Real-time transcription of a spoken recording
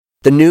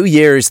The new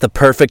year is the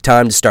perfect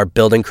time to start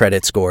building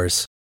credit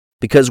scores.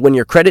 Because when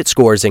your credit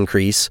scores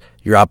increase,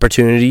 your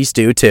opportunities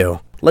do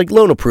too, like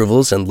loan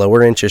approvals and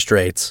lower interest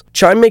rates.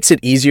 Chime makes it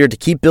easier to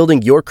keep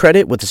building your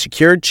credit with a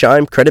secured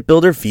Chime Credit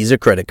Builder Visa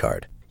credit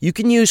card. You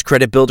can use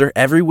Credit Builder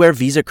everywhere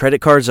Visa credit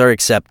cards are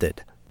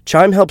accepted.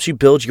 Chime helps you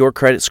build your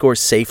credit score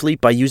safely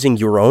by using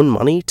your own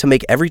money to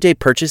make everyday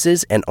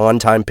purchases and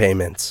on-time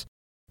payments.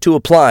 To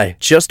apply,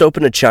 just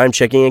open a Chime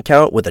checking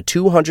account with a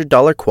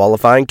 $200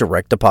 qualifying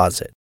direct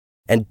deposit.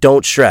 And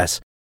don't stress,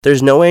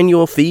 there's no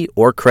annual fee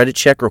or credit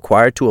check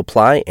required to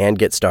apply and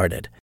get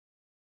started.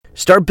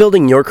 Start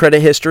building your credit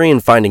history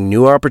and finding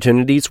new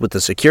opportunities with the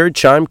secured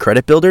Chime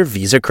Credit Builder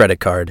Visa credit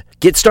card.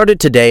 Get started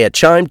today at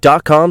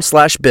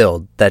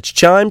chime.com/build. That's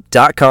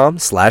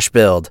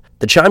chime.com/build.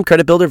 The Chime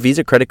Credit Builder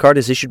Visa credit card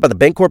is issued by the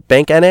Bancorp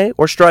Bank N.A.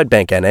 or Stride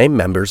Bank N.A.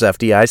 members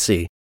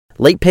FDIC.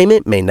 Late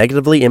payment may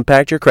negatively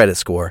impact your credit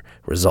score.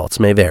 Results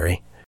may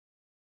vary.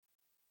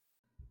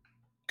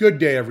 Good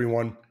day,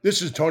 everyone.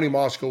 This is Tony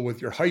Moskal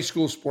with your high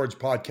school sports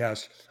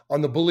podcast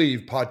on the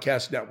Believe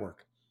Podcast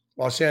Network,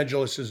 Los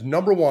Angeles'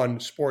 #1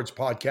 sports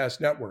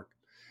podcast network.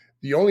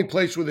 The only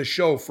place with a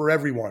show for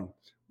everyone.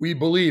 We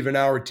believe in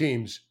our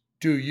teams.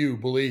 Do you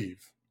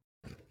believe?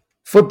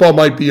 Football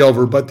might be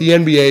over, but the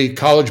NBA,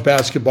 college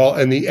basketball,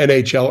 and the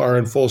NHL are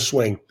in full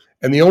swing.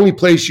 And the only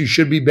place you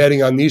should be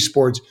betting on these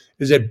sports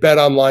is at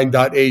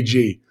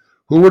betonline.ag.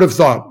 Who would have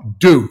thought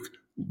Duke,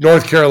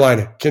 North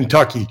Carolina,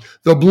 Kentucky,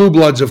 the blue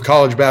bloods of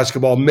college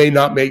basketball may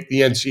not make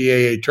the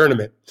NCAA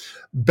tournament?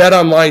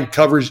 BetOnline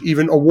covers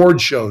even award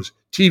shows,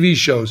 TV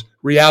shows,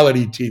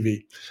 reality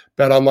TV.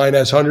 BetOnline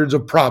has hundreds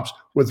of props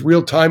with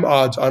real-time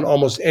odds on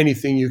almost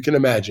anything you can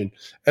imagine.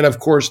 And of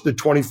course, the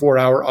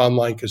 24-hour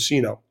online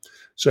casino.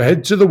 So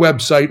head to the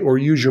website or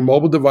use your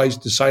mobile device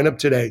to sign up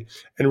today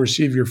and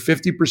receive your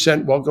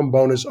 50% welcome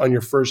bonus on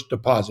your first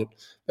deposit.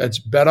 That's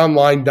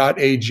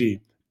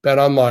betonline.ag.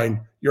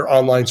 BetOnline, your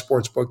online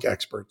sportsbook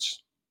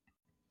experts.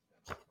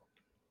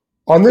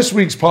 On this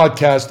week's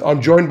podcast,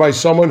 I'm joined by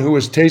someone who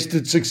has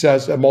tasted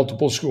success at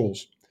multiple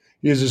schools.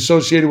 He is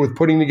associated with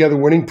putting together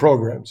winning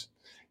programs.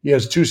 He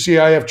has 2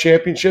 CIF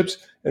championships,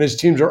 and his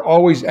teams are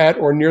always at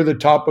or near the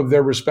top of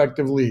their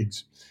respective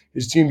leagues.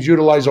 His teams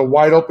utilize a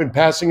wide-open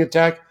passing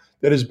attack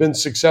that has been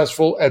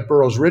successful at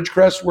Burroughs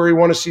Ridgecrest, where he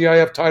won a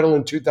CIF title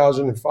in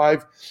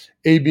 2005,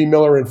 A.B.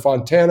 Miller in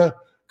Fontana,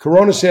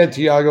 Corona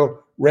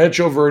Santiago,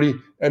 Rancho Verde,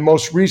 and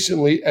most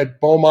recently at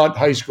Beaumont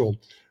High School.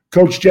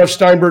 Coach Jeff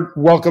Steinberg,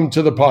 welcome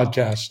to the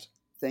podcast.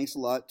 Thanks a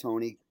lot,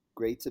 Tony.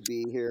 Great to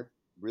be here.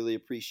 Really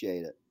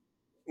appreciate it.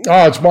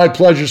 Oh, it's my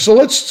pleasure. So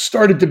let's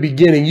start at the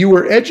beginning. You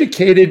were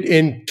educated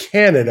in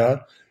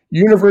Canada,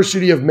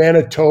 University of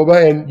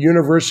Manitoba and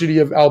University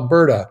of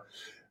Alberta.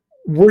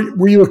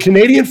 Were you a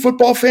Canadian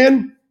football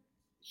fan?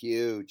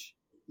 Huge.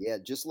 Yeah,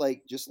 just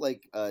like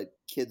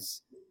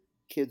kids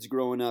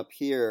growing up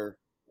here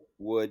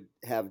would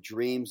have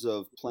dreams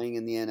of playing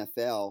in the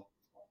NFL.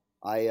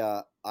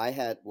 I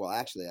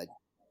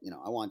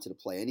wanted to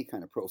play any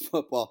kind of pro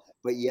football,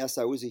 but yes,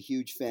 I was a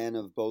huge fan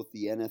of both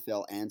the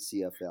NFL and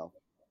CFL.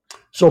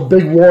 So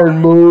big Warren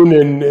Moon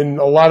and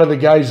a lot of the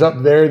guys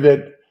up there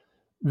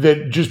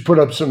that just put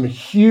up some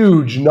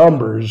huge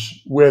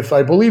numbers with,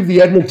 I believe,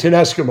 the Edmonton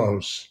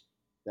Eskimos.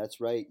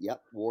 That's right.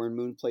 Yep. Warren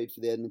Moon played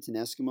for the Edmonton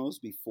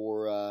Eskimos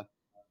before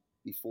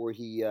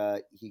he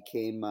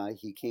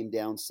came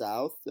down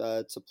south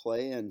to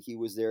play, and he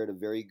was there at a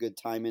very good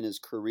time in his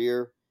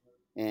career,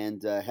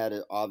 and had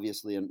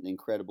obviously an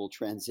incredible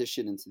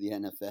transition into the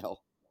NFL.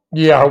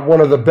 Yeah,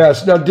 one of the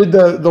best. Now, did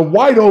the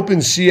wide open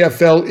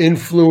CFL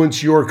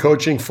influence your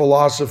coaching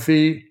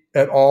philosophy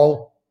at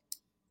all?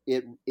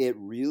 It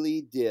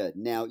really did.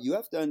 Now, you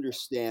have to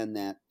understand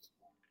that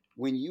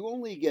when you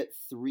only get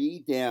 3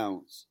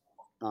 downs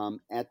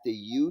at the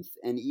youth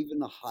and even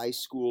the high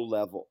school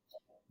level,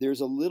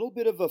 there's a little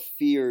bit of a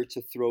fear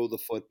to throw the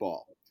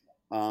football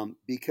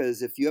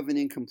because if you have an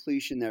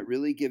incompletion, that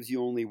really gives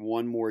you only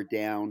one more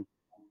down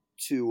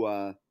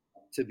to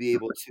be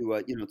able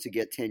to to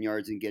get 10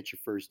 yards and get your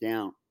first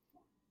down.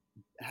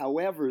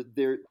 However,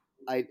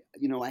 I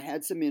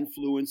had some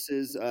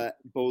influences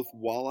both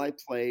while I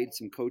played,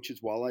 some coaches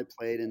while I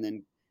played, and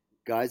then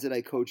guys that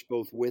I coached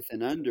both with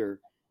and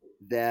under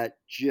that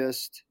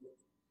just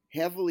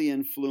heavily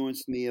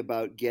influenced me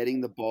about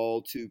getting the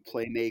ball to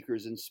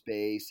playmakers in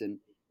space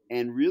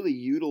and really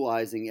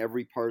utilizing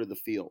every part of the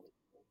field.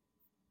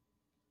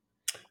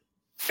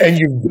 And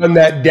you've done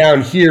that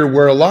down here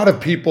where a lot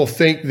of people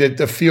think that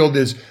the field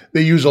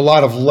they use a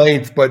lot of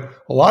length, but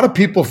a lot of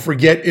people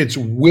forget its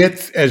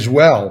width as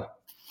well.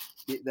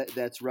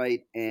 That's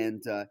right.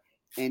 And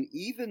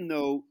even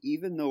though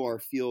our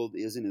field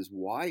isn't as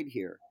wide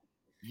here,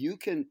 you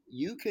can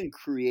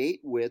create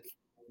with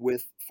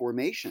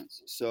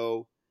formations.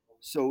 So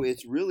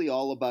it's really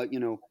all about,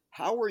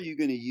 how are you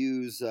going to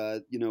use,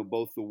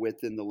 both the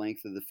width and the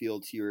length of the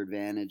field to your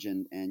advantage?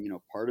 And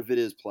part of it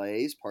is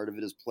plays, part of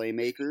it is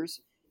playmakers,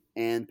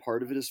 and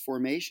part of it is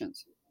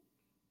formations.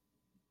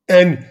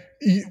 And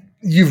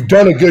you've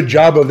done a good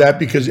job of that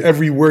because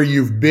everywhere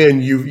you've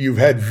been, you've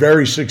had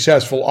very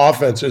successful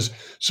offenses.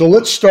 So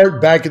let's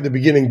start back at the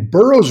beginning.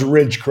 Burroughs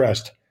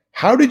Ridgecrest.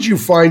 How did you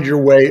find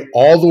your way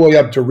all the way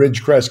up to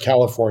Ridgecrest,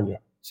 California?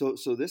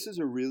 So this is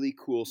a really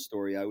cool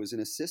story. I was an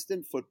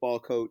assistant football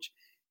coach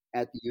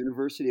at the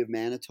University of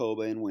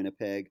Manitoba in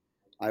Winnipeg.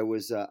 I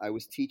was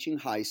teaching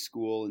high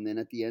school, and then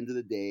at the end of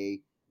the day,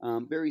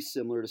 very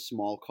similar to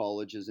small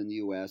colleges in the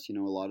U.S. A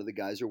lot of the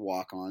guys are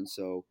walk-ons,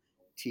 so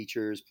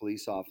teachers,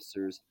 police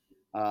officers,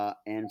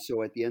 and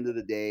so at the end of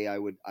the day, I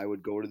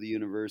would go to the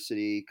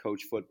university,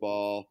 coach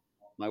football.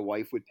 My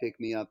wife would pick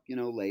me up,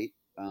 late,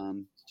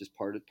 just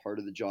part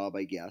of the job,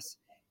 I guess.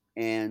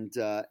 And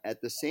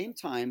at the same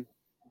time,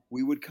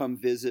 we would come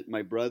visit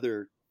my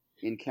brother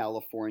in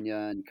California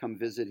and come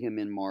visit him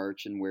in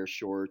March and wear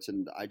shorts.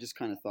 And I just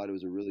kind of thought it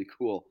was a really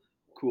cool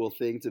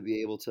thing to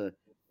be able to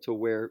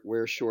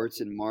wear shorts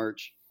in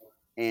March.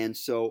 And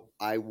so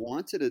I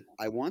wanted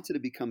to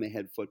become a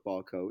head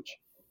football coach,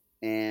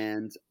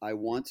 and I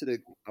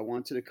wanted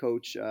to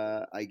coach,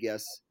 I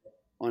guess,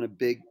 on a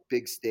big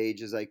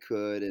stage as I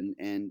could, and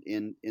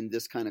in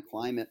this kind of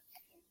climate.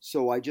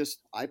 So I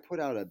put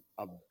out a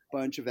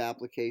bunch of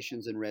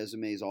applications and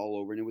resumes all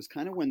over, and it was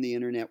kind of when the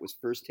internet was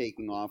first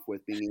taking off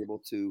with being able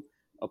to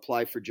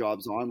apply for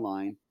jobs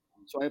online.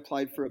 So I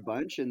applied for a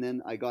bunch, and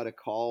then I got a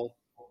call.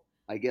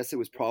 I guess it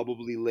was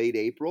probably late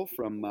April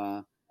from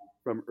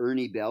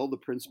Ernie Bell, the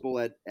principal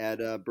at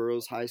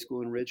Burroughs High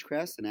School in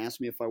Ridgecrest, and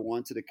asked me if I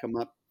wanted to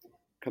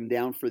come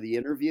down for the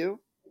interview,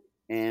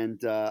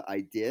 and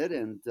I did,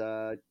 and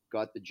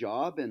got the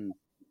job and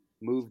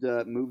moved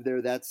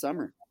there that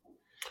summer.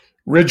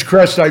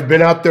 Ridgecrest, I've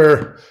been out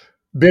there,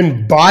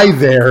 been by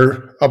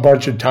there a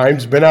bunch of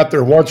times, been out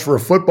there once for a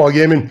football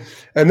game,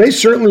 and they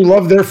certainly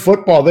love their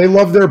football. They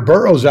love their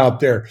Burrows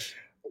out there.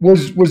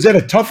 Was that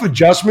a tough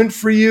adjustment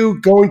for you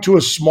going to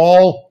a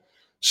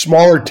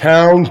smaller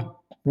town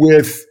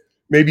with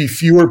maybe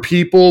fewer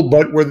people,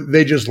 but where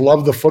they just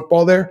love the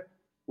football there?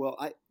 Well,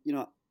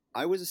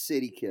 I was a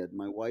city kid.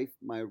 My wife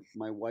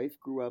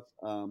grew up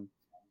a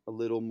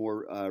little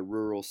more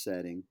rural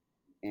setting,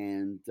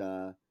 and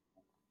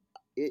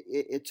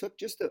it took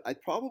I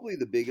probably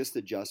the biggest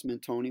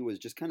adjustment, Tony, was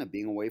just kind of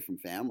being away from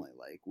family.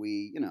 Like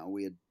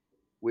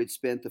we'd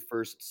spent the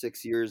first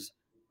 6 years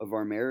of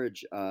our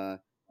marriage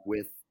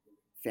with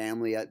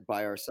family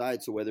by our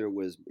side. So whether it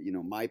was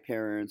my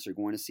parents or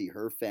going to see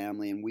her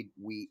family, and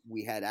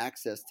we had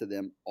access to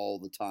them all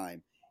the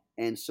time,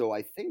 and so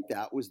I think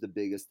that was the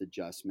biggest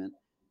adjustment.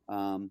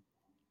 Um,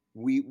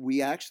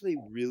 we actually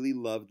really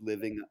loved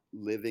living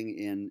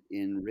in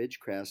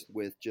Ridgecrest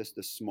with just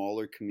a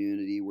smaller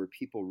community where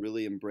people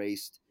really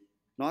embraced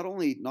not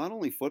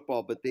only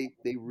football, but they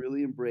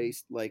really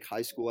embraced like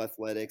high school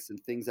athletics and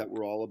things that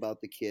were all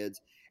about the kids.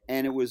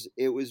 And it was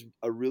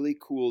a really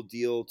cool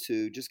deal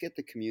to just get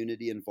the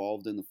community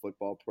involved in the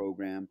football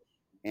program,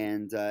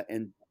 and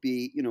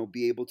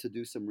be able to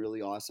do some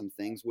really awesome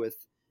things with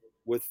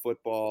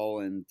football,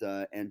 and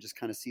just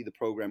kind of see the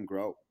program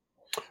grow.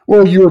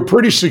 Well, you were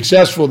pretty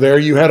successful there.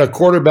 You had a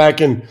quarterback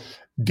in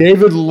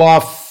David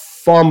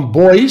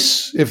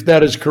Lafamboise, if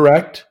that is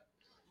correct,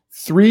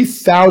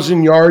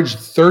 3,000 yards,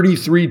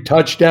 33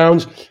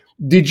 touchdowns.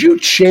 Did you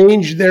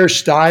change their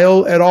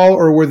style at all,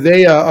 or were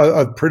they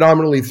a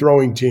predominantly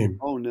throwing team?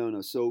 Oh, no.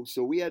 So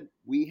we had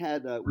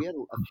a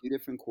few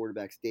different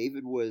quarterbacks.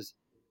 David was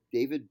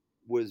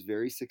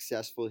very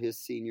successful his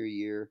senior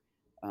year,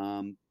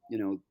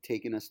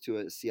 taking us to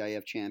a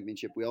CIF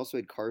championship. We also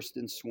had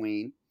Karsten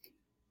Swain,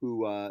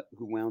 who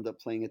wound up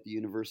playing at the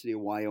University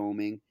of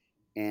Wyoming,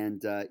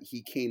 and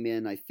he came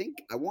in. I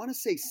want to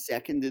say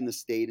second in the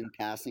state in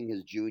passing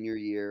his junior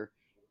year,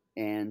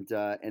 and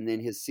then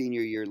his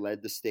senior year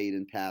led the state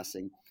in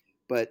passing.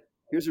 But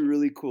here's a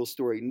really cool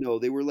story. No,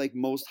 they were like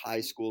most high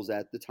schools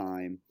at the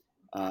time.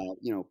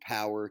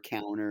 Power,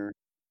 counter,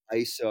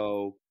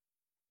 ISO,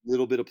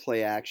 little bit of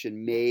play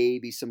action,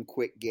 maybe some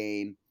quick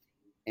game.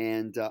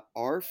 And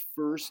our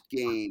first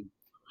game,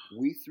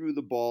 we threw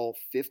the ball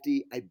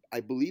 50.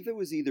 I believe it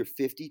was either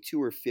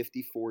 52 or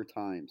 54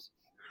 times.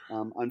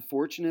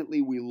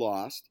 Unfortunately, we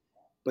lost,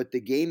 but the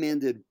game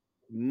ended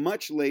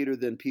much later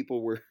than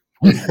people were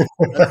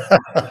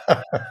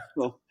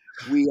so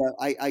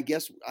I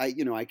guess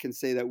I can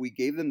say that we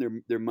gave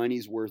them their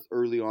money's worth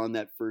early on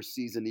that first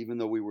season, even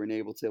though we weren't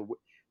able to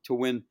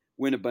win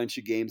a bunch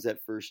of games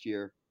that first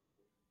year.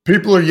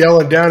 People are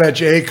yelling down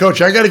at you, hey,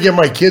 coach, I got to get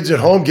my kids at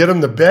home, get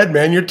them to bed,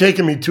 man. You're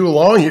taking me too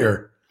long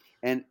here.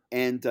 And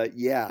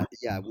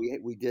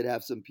we did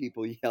have some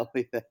people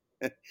yelling,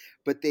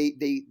 but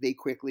they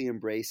quickly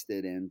embraced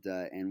it, and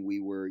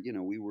we were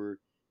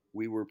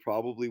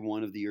probably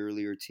one of the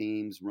earlier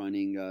teams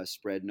running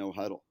spread no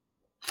huddle.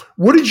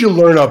 What did you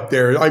learn up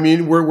there? I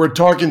mean, we're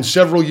talking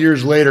several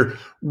years later.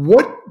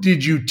 What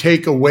did you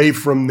take away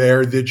from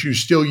there that you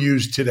still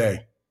use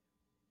today?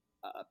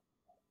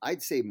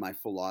 I'd say my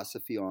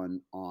philosophy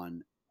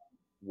on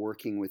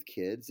working with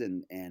kids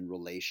and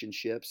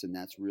relationships, and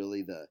that's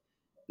really the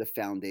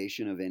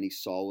foundation of any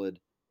solid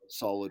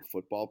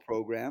football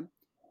program.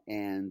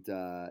 And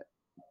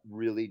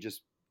really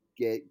just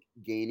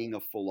gaining a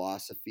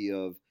philosophy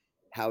of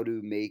how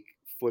to make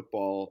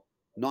football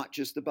not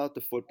just about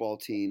the football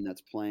team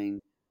that's playing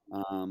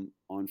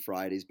on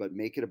Fridays, but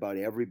make it about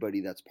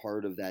everybody that's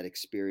part of that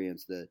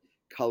experience, the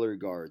color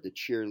guard, the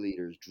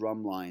cheerleaders,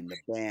 drumline, the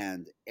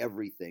band,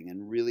 everything,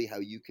 and really how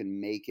you can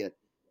make it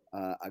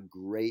a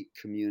great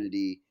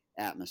community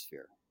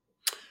atmosphere.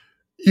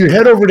 You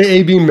head over to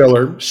AB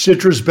Miller,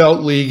 Citrus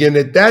Belt League. And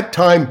at that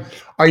time,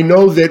 I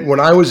know that when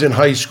I was in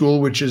high school,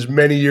 which is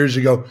many years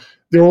ago,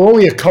 there were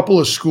only a couple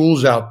of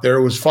schools out there.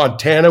 It was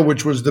Fontana,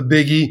 which was the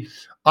biggie,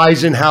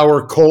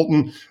 Eisenhower,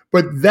 Colton.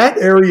 But that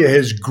area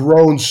has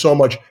grown so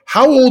much.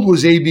 How old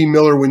was AB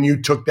Miller when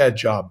you took that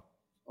job?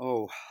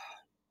 Oh,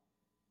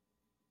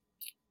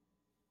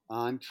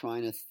 I'm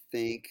trying to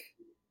think,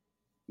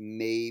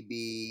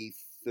 maybe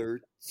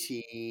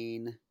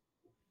 13,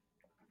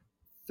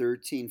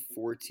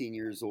 14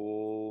 years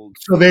old.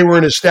 So they were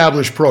an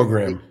established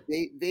program.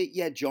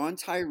 Yeah, John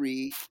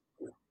Tyree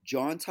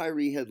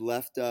had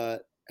left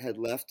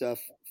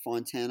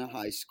Fontana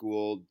High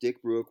School.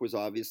 Dick Bruick was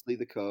obviously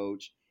the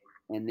coach,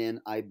 and then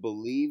I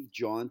believe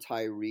John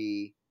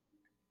Tyree,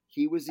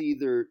 he was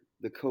either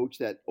the coach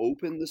that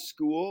opened the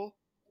school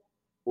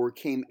or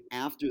came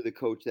after the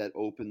coach that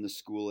opened the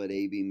school at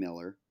AB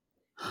Miller,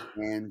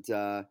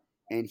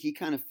 and he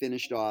kind of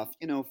finished off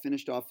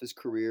his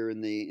career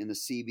in the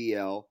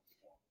CBL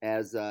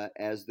as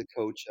the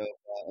coach of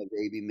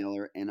AB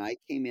Miller, and I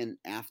came in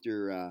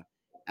after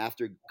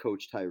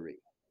Coach Tyree.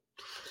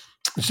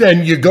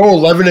 And you go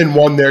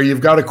 11-1 there.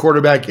 You've got a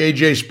quarterback,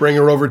 AJ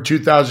Springer, over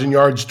 2,000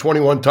 yards,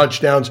 21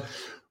 touchdowns.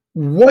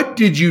 What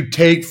did you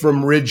take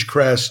from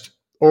Ridgecrest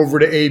over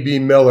to AB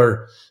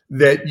Miller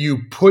that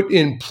you put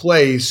in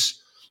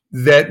place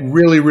that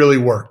really, really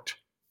worked?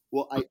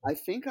 Well, I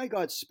think I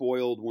got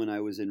spoiled when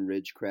I was in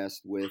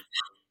Ridgecrest with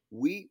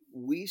we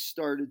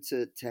started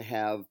to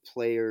have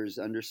players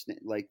understand,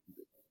 like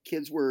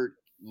kids were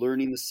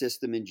learning the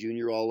system in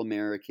junior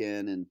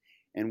All-American,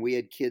 and we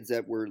had kids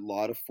that were a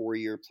lot of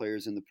 4-year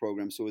players in the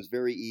program. So it was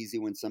very easy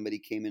when somebody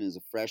came in as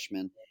a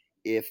freshman.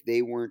 If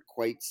they weren't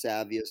quite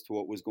savvy as to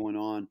what was going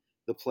on,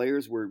 the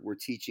players were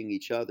teaching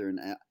each other.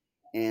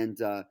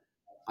 And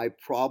I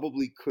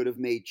probably could have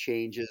made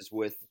changes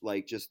with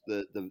like just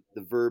the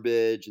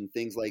verbiage and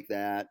things like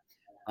that,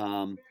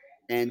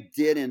 and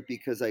didn't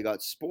because I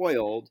got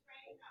spoiled.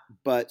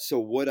 But so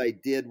what I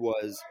did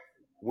was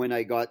when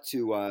I got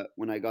to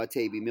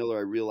AB Miller,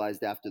 I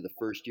realized after the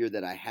first year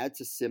that I had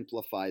to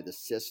simplify the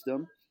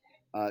system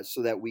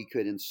so that we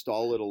could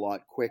install it a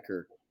lot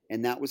quicker.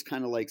 And that was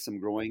kind of like some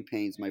growing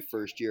pains my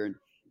first year.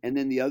 And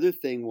then the other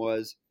thing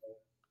was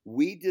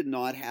we did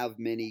not have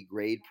many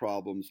grade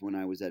problems when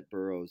I was at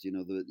Burroughs.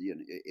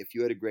 If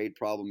you had a grade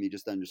problem, you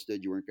just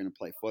understood you weren't going to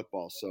play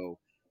football. So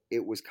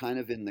it was kind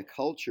of in the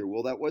culture.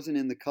 Well, that wasn't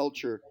in the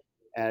culture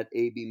at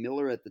AB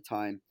Miller at the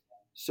time.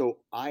 So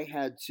I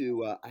had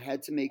to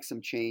make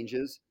some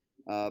changes,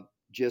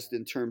 just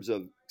in terms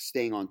of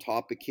staying on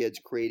top of kids,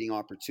 creating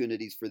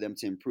opportunities for them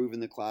to improve in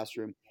the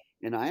classroom.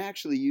 And I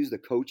actually used a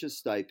coach's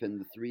stipend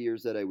the 3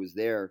 years that I was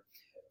there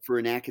for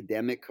an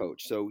academic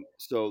coach. So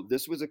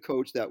this was a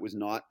coach that was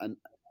not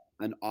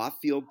an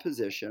off-field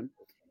position,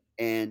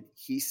 and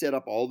he set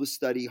up all the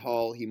study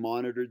hall. He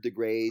monitored the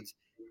grades.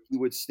 He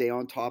would stay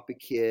on top of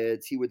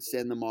kids. He would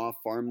send them off,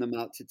 farm them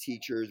out to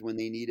teachers when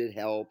they needed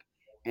help.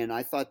 And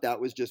I thought that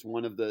was just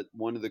one of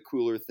the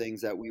cooler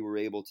things that we were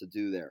able to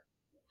do there.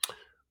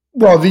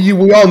 Well,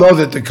 we all know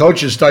that the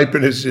coach's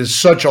stipend is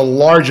such a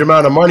large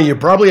amount of money. You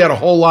probably had a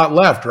whole lot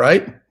left,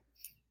 right?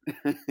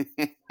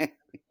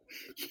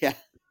 Yeah.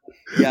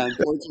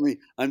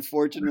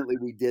 Unfortunately,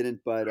 we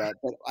didn't. But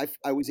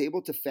I was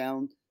able to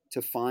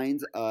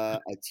find a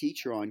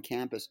teacher on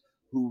campus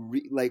who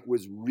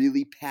was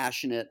really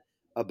passionate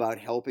about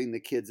helping the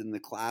kids in the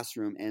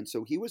classroom, and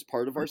so he was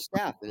part of our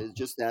staff. It is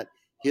just that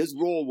his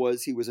role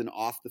was he was an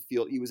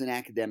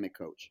academic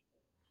coach.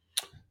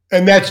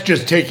 And that's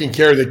just taking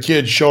care of the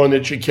kids, showing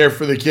that you care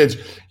for the kids.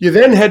 You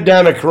then head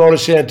down to Corona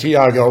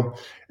Santiago,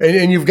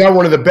 and you've got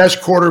one of the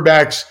best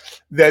quarterbacks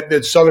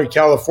that Southern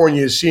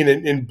California has seen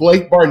in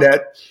Blake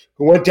Barnett,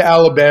 who went to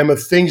Alabama.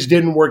 Things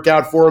didn't work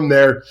out for him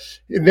there.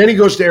 And then he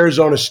goes to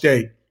Arizona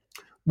State.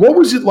 What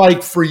was it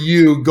like for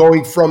you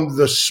going from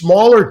the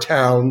smaller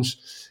towns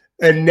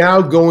and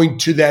now going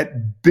to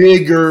that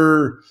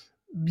bigger,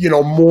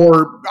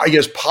 more, I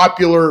guess,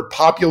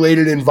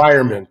 populated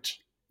environment?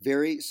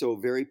 Very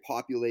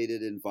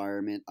populated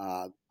environment,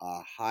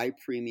 high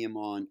premium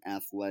on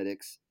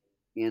athletics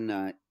in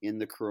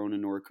the Corona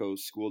Norco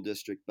school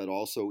district, but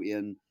also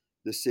in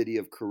the city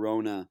of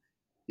Corona.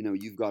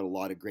 You've got a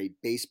lot of great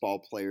baseball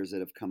players that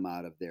have come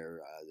out of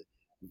there,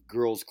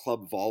 girls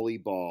club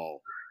volleyball,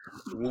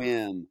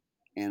 swim,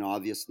 and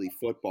obviously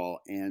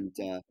football. And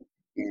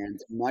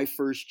my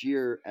first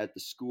year at the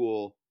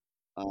school,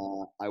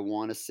 I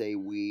want to say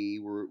we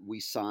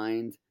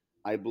signed,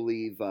 I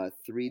believe,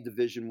 3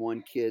 Division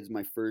I kids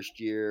my first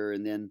year,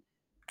 and then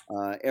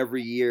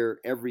every year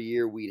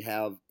we'd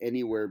have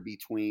anywhere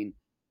between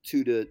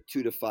 2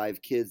 to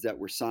 5 kids that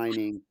were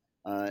signing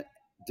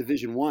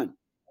Division I.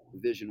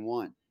 Division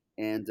One.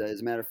 And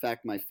as a matter of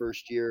fact, my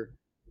first year,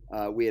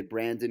 we had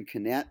Brandon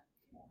Canet,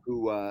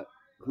 who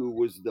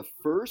was the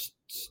first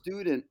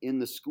student in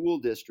the school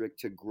district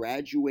to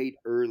graduate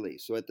early.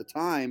 So at the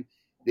time,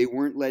 they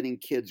weren't letting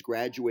kids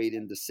graduate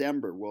in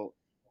December. Well,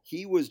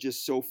 he was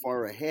just so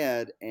far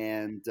ahead,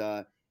 and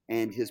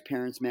his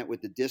parents met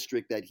with the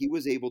district that he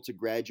was able to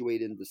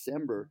graduate in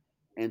December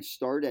and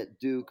start at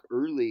Duke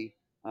early,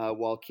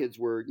 while kids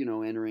were,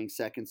 entering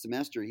second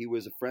semester. He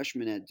was a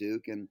freshman at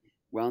Duke and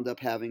wound up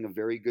having a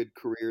very good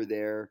career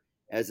there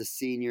as a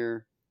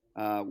senior.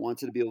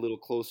 Wanted to be a little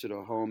closer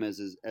to home as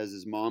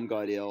his mom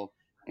got ill,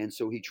 and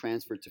so he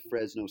transferred to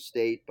Fresno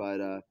State. But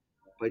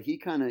he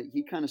kind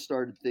of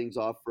started things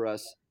off for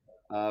us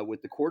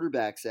with the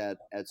quarterbacks at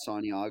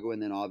Santiago,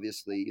 and then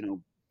obviously,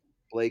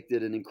 Blake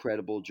did an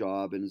incredible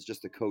job and is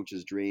just a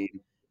coach's dream,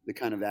 the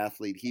kind of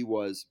athlete he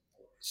was.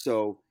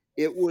 So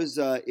it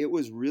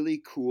was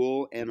really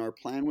cool, and our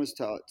plan was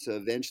to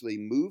eventually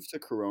move to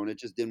Corona. It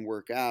just didn't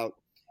work out.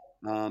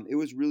 It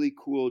was really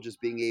cool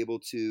just being able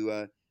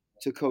to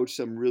coach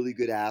some really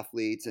good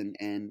athletes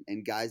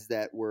and guys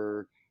that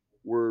were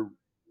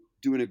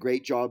doing a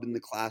great job in the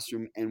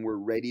classroom and were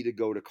ready to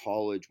go to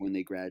college when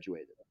they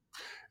graduated.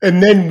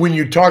 And then when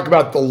you talk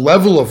about the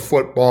level of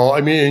football,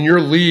 I mean, in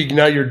your league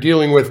now, you're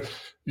dealing with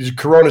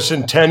Corona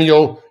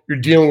Centennial, you're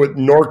dealing with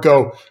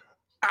Norco.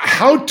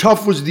 How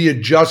tough was the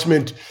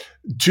adjustment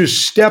to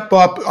step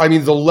up? I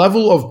mean, the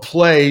level of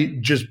play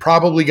just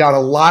probably got a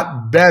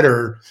lot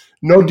better.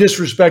 No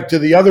disrespect to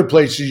the other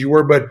places you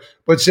were, but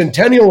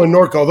Centennial and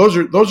Norco,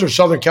 those are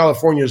Southern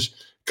California's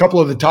couple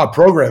of the top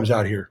programs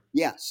out here.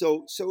 Yeah,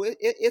 so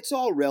it's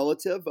all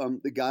relative.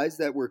 The guys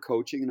that were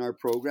coaching in our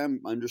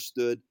program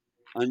understood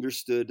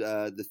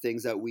the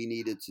things that we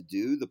needed to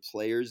do. The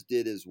players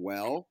did as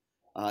well.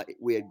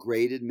 We had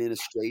great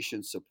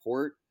administration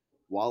support.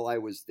 While I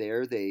was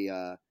there, they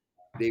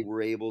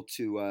were able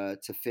to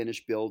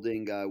finish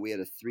building. We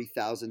had a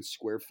 3,000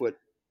 square foot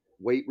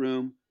weight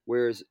room.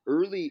 Whereas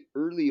early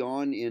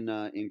on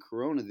in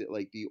Corona,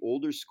 like the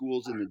older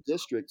schools in the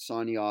district,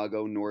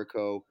 Santiago,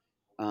 Norco,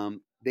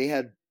 they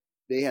had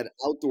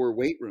outdoor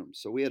weight rooms.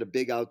 So we had a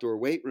big outdoor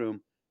weight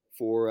room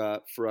for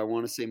I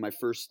want to say my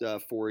first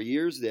 4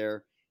 years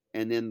there.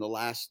 And then the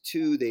last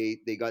two, they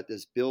got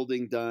this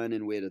building done,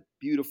 and we had a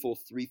beautiful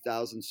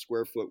 3,000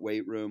 square foot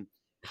weight room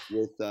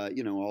with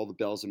all the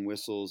bells and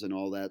whistles and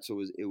all that. So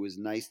it was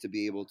nice to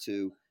be able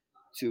to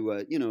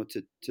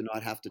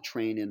not have to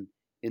train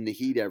in the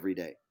heat every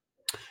day.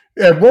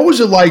 And what was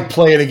it like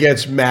playing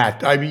against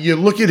Matt? I mean, you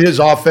look at his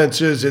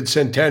offenses at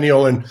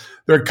Centennial, and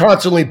they're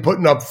constantly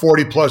putting up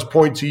 40-plus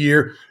points a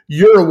year.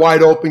 You're a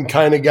wide-open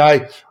kind of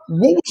guy.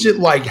 What was it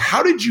like?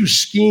 How did you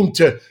scheme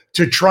to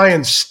try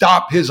and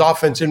stop his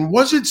offense? And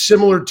was it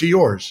similar to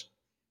yours?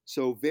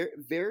 So very,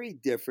 very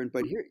different.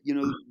 But here,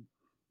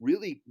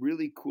 really,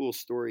 really cool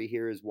story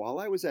here is while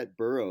I was at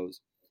Burroughs,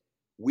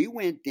 we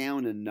went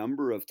down a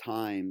number of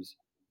times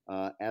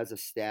as a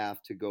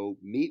staff to go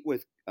meet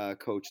with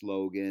Coach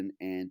Logan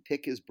and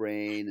pick his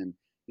brain. And,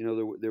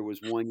 there was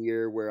one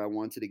year where I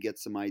wanted to get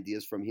some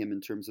ideas from him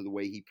in terms of the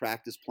way he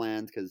practice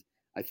planned, because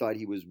I thought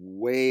he was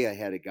way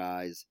ahead of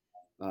guys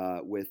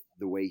with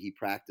the way he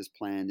practice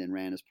planned and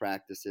ran his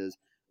practices.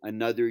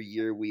 Another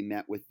year we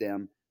met with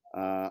them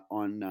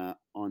on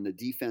the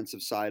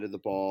defensive side of the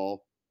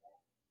ball.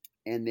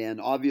 And then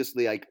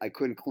obviously I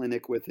couldn't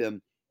clinic with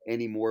him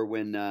anymore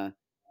when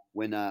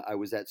I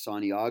was at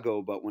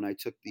Santiago, but when I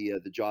took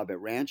the job at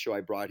Rancho, I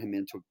brought him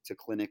in to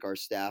clinic our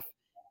staff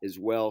as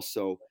well.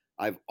 So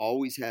I've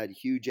always had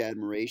huge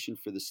admiration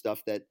for the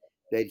stuff that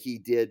he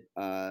did,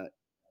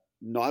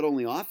 not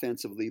only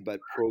offensively, but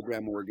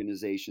program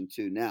organization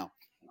too. Now,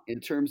 in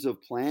terms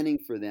of planning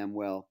for them,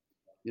 well,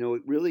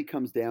 it really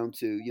comes down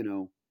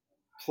to,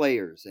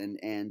 players and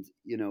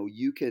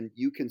you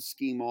can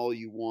scheme all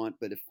you want,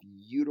 but if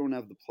you don't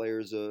have the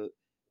players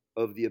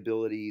of the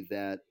ability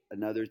that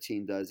another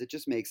team does, it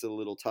just makes it a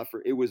little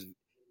tougher. It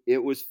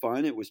was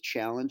fun. It was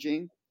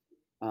challenging.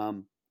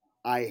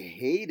 I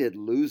hated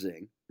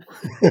losing,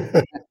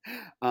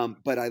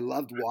 but I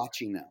loved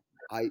watching them.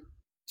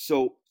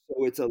 So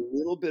it's a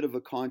little bit of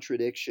a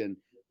contradiction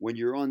when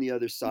you're on the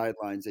other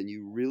sidelines and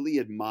you really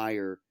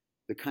admire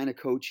the kind of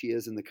coach he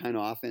is and the kind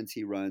of offense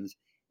he runs,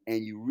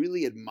 and you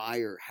really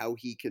admire how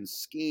he can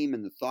scheme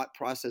and the thought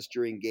process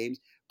during games,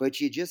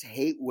 but you just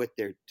hate what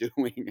they're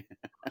doing.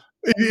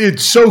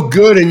 It's so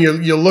good, and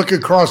you look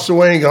across the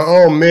way and go,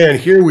 oh, man,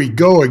 here we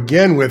go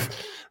again with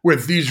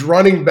these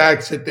running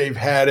backs that they've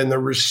had and the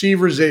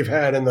receivers they've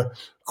had and the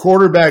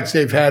quarterbacks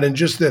they've had and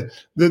just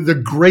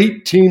the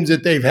great teams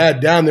that they've had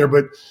down there.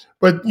 But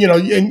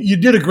and you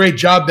did a great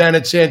job down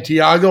at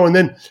Santiago, and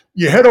then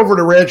you head over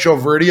to Rancho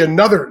Verde,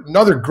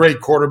 another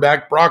great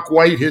quarterback, Brock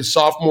White, his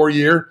sophomore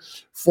year,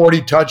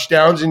 40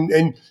 touchdowns,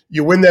 and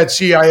you win that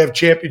CIF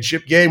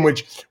championship game,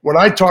 which when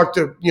I talk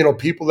to,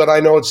 people that I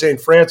know at St.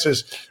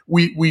 Francis,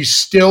 we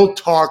still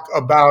talk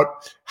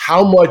about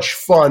how much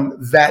fun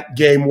that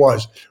game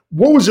was.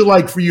 What was it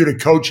like for you to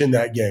coach in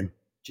that game?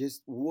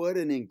 Just what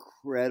an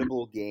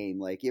incredible game.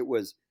 Like it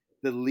was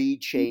The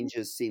lead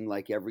changes seemed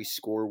like every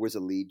score was a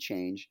lead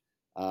change.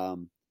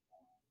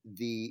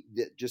 The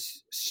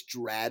just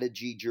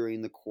strategy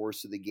during the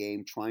course of the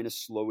game, trying to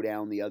slow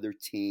down the other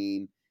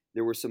team.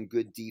 There were some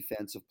good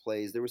defensive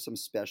plays. There were some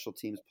special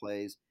teams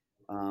plays.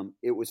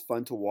 It was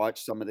fun to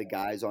watch some of the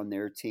guys on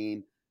their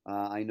team.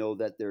 I know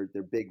that their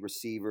big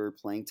receiver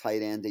playing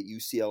tight end at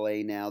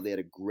UCLA now. They had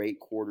a great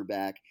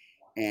quarterback,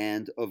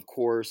 and of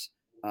course,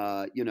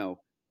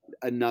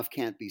 enough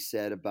can't be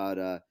said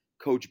about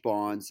Coach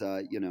Bonds.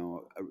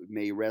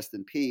 May he rest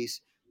in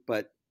peace.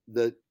 But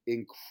the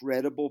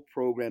incredible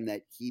program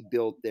that he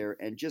built there,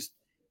 and just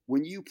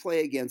when you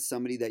play against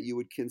somebody that you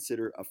would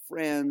consider a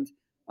friend,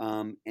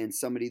 and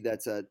somebody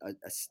that's a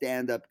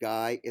stand-up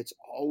guy, it's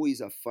always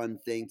a fun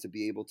thing to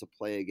be able to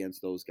play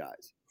against those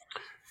guys.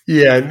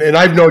 Yeah, and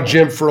I've known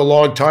Jim for a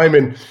long time,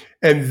 and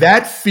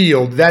that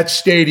field, that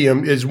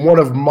stadium, is one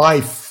of my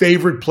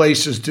favorite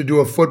places to do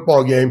a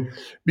football game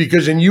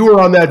because, and you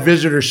were on that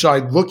visitor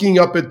side, looking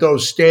up at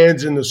those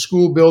stands in the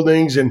school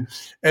buildings and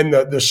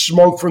the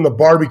smoke from the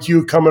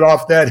barbecue coming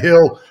off that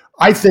hill.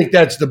 I think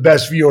that's the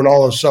best view in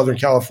all of Southern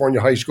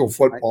California high school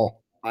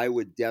football. I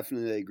would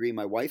definitely agree.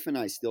 My wife and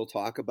I still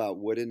talk about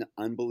what an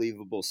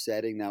unbelievable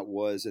setting that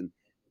was, and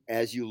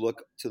as you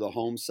look to the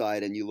home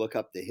side and you look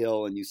up the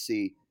hill and you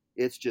see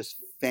it's just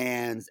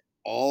fans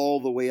all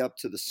the way up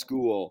to the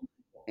school.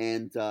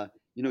 And,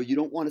 you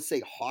don't want to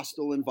say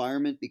hostile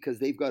environment because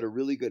they've got a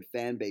really good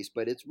fan base,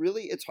 but it's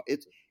really,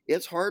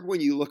 it's hard when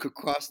you look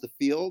across the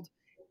field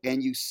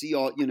and you see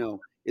all,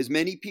 as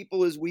many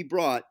people as we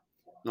brought,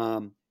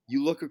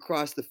 you look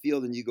across the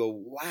field and you go,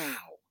 wow,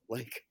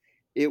 like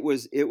it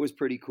was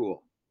pretty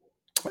cool.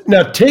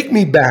 Now take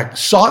me back.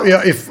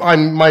 If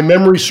my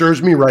memory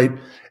serves me right,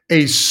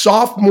 a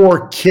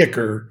sophomore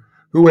kicker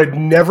who had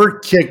never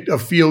kicked a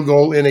field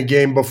goal in a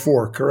game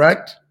before,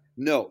 correct?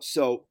 No.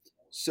 So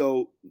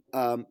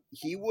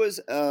he was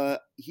a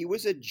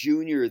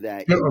junior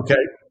that year. Okay.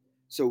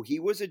 So he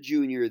was a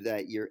junior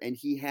that year, and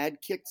he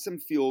had kicked some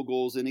field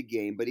goals in a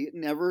game, but he had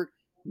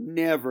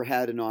never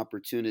had an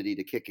opportunity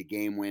to kick a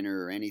game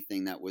winner or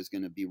anything that was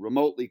going to be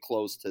remotely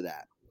close to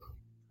that.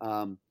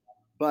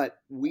 But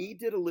we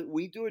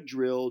do a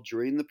drill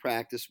during the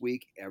practice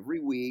week. Every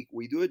week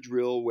we do a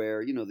drill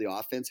where, the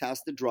offense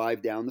has to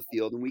drive down the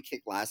field and we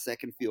kick last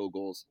second field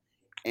goals.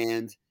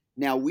 And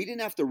now we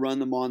didn't have to run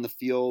them on the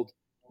field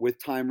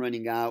with time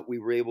running out. We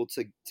were able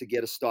to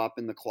get a stop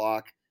in the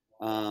clock.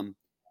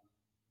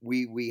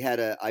 We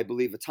had I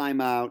believe a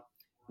timeout.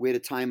 We had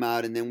a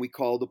timeout, and then we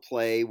called a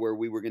play where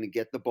we were going to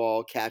get the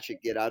ball, catch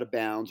it, get out of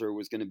bounds, or it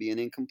was going to be an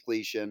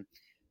incompletion.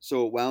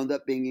 So it wound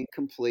up being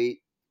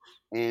incomplete.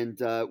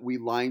 And we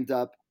lined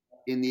up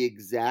in the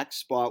exact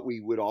spot. We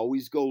would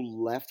always go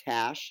left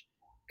hash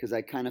because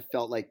I kind of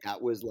felt like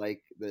that was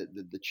like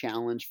the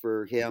challenge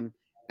for him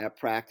at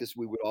practice.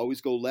 We would always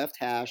go left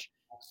hash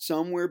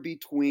somewhere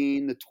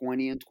between the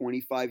 20 and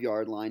 25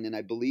 yard line. And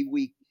I believe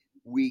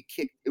we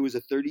kicked, it was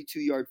a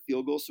 32-yard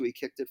field goal. So he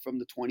kicked it from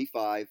the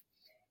 25,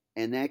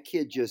 and that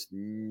kid just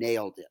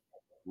nailed it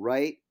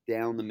right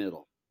down the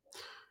middle.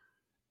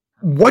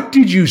 What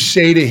did you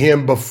say to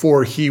him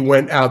before he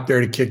went out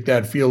there to kick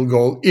that field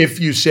goal, if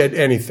you said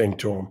anything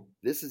to him?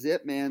 This is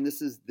it, man.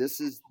 This is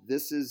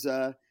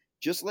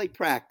just like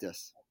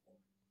practice.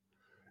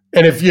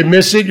 And if you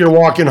miss it, you're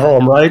walking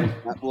home, right?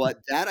 Well,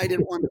 that I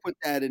didn't want to put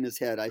that in his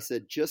head. I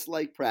said, just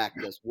like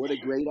practice. What a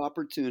great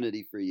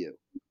opportunity for you.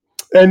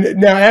 And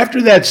now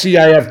after that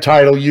CIF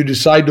title, you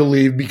decide to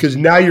leave because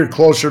now you're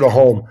closer to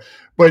home.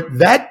 But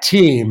that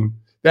team,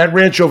 that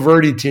Rancho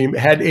Verde team,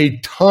 had a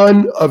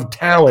ton of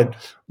talent.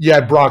 You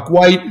had Brock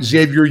White,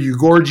 Xavier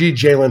Ugorji,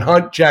 Jalen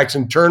Hunt,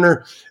 Jackson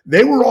Turner.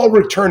 They were all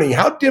returning.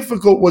 How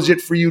difficult was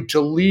it for you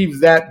to leave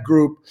that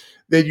group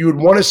that you would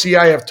want a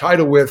CIF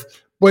title with,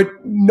 but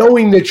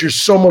knowing that you're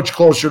so much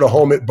closer to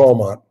home at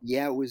Beaumont?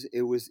 Yeah,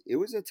 it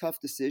was a tough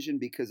decision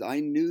because I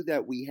knew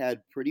that we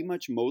had pretty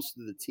much most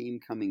of the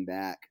team coming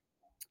back.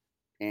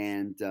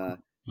 And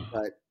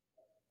but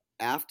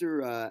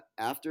after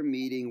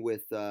meeting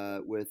with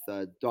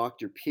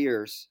Dr.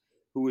 Pierce,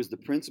 who was the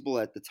principal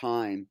at the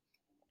time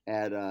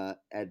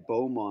at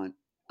Beaumont,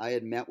 I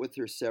had met with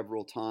her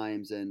several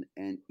times, and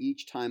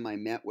each time I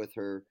met with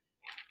her,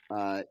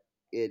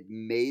 it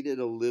made it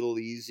a little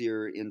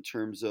easier in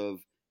terms of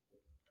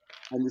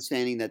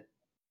understanding that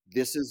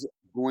this is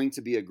going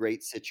to be a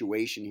great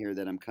situation here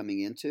that I'm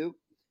coming into.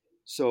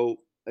 So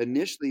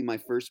initially my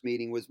first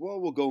meeting was,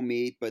 well, we'll go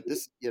meet, but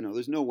this,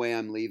 there's no way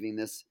I'm leaving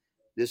this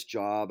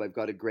job. I've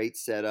got a great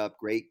setup,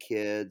 great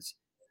kids,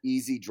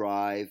 easy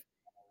drive.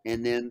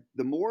 And then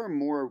the more and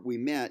more we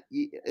met,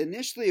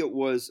 initially it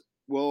was,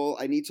 well,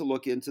 I need to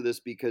look into this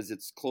because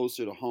it's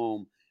closer to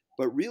home.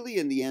 But really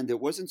in the end, it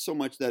wasn't so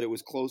much that it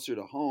was closer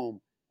to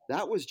home.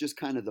 That was just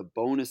kind of the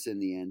bonus in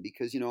the end,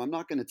 because, I'm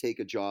not going to take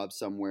a job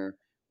somewhere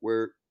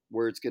where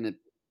it's going to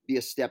be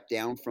a step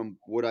down from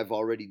what I've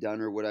already done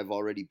or what I've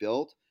already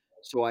built.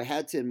 So I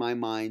had to, in my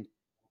mind,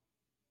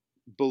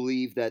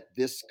 believe that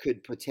this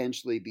could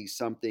potentially be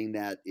something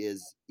that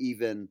is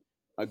even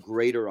a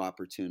greater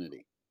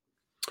opportunity.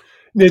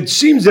 It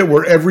seems that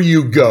wherever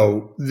you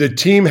go, the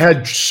team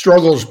had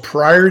struggles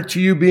prior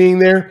to you being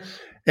there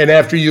and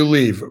after you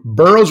leave.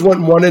 Burroughs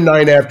went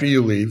 1-9 after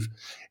you leave.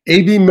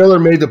 A.B. Miller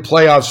made the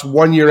playoffs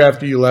 1 year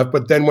after you left,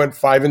 but then went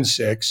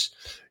 5-6.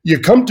 You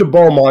come to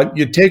Beaumont,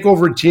 you take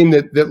over a team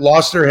that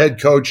lost their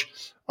head coach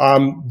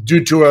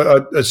due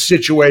to a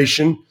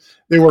situation.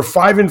 They were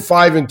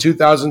 5-5 in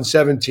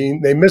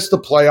 2017. They missed the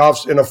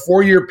playoffs. In a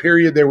 4-year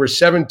period, they were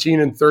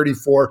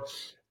 17-34.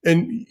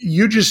 And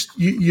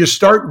you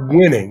start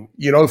winning.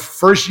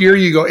 First year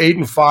you go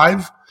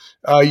 8-5.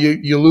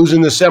 You lose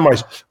in the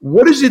semis.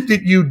 What is it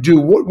that you do?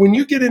 When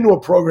you get into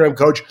a program,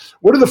 Coach,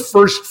 what are the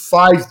first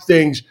 5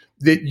 things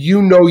that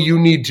you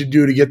need to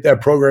do to get that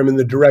program in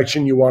the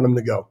direction you want them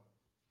to go?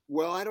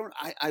 Well,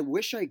 I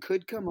wish I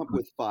could come up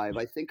with 5.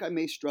 I think I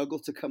may struggle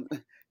to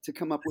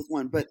come up with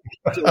one. But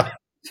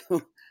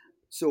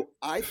so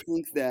I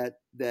think that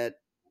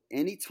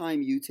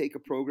anytime you take a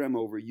program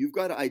over, you've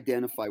got to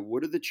identify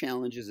what are the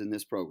challenges in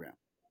this program.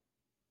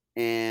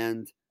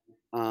 And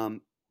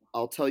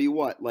I'll tell you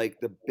what, like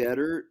the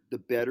better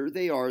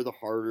they are, the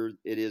harder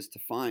it is to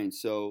find.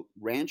 So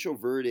Rancho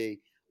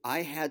Verde,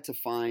 I had to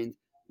find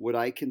what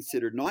I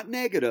considered not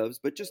negatives,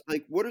 but just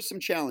like, what are some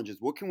challenges?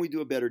 What can we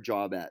do a better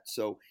job at?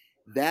 So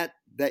that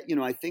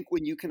I think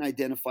when you can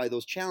identify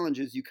those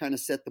challenges, you kind of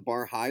set the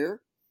bar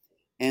higher.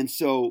 And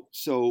so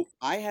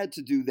I had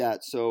to do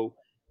that. So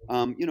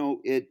little,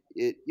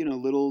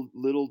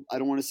 I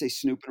don't want to say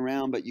snooping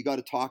around, but you got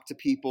to talk to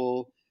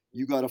people.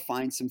 You got to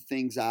find some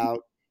things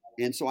out.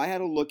 And so I had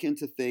to look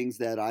into things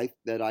that I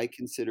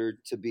considered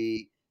to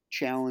be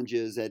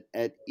challenges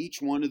at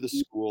each one of the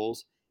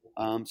schools.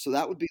 So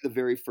that would be the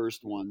very first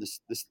one.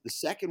 The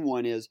second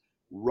one is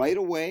right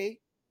away,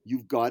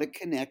 you've got to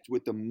connect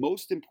with the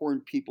most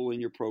important people in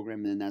your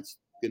program, and that's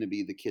going to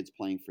be the kids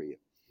playing for you.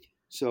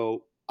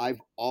 So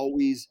I've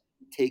always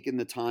taken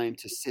the time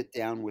to sit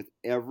down with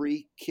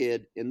every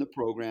kid in the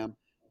program,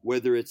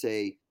 whether it's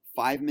a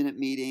 5-minute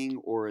meeting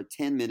or a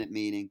 10-minute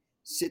meeting,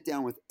 sit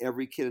down with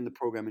every kid in the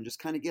program and just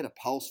kind of get a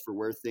pulse for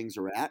where things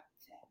are at.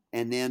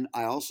 And then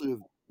I also,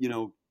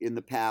 in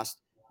the past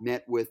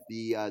met with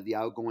the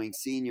outgoing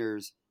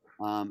seniors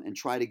and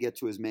try to get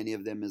to as many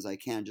of them as I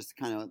can, just to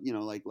kind of,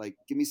 like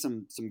give me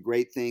some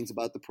great things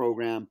about the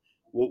program.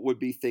 What would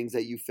be things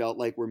that you felt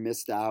like were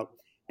missed out?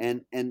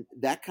 And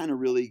that kind of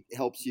really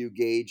helps you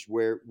gauge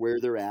where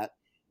they're at.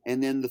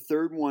 And then the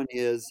third one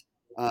is,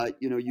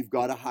 you've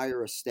got to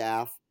hire a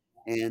staff.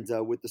 And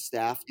with the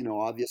staff,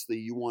 obviously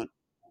you want to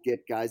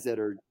get guys that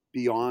are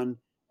beyond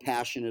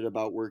passionate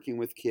about working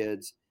with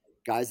kids,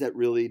 guys that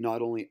really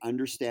not only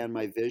understand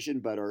my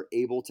vision, but are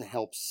able to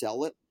help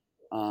sell it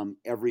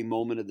every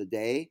moment of the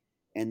day.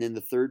 And then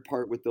the third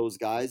part with those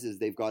guys is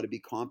they've got to be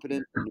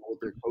competent and know what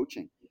they're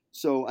coaching.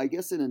 So I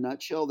guess in a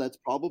nutshell, that's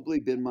probably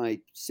been my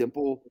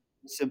simple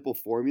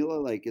formula.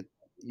 Like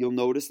you'll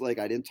notice, like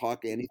I didn't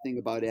talk anything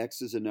about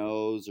X's and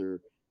O's or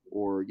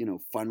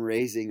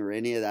fundraising or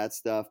any of that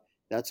stuff.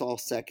 That's all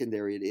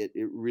secondary.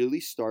 It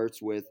really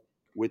starts with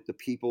the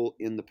people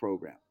in the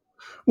program.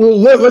 Well,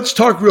 let's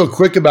talk real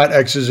quick about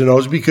X's and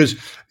O's, because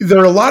there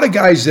are a lot of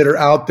guys that are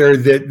out there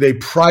that they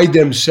pride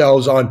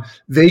themselves on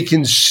they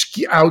can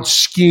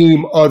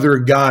out-scheme other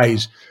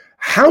guys.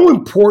 How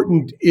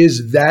important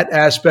is that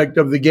aspect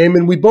of the game?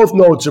 And we both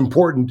know it's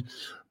important,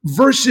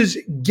 versus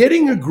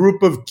getting a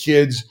group of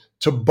kids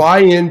to buy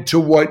into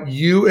what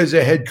you as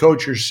a head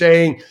coach are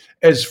saying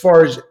as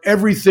far as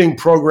everything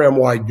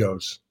program-wide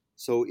goes.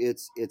 So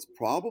it's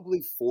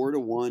probably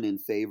 4-1 in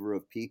favor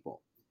of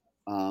people.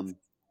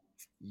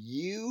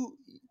 You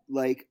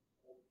like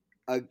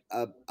a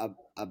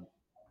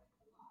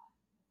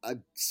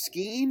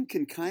scheme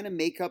can kind of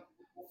make up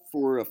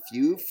for a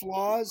few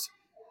flaws,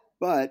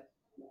 but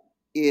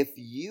if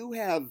you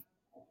have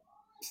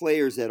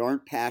players that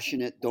aren't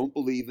passionate, don't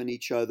believe in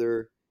each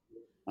other,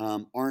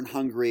 aren't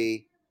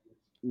hungry,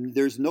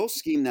 there's no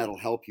scheme that'll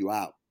help you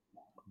out.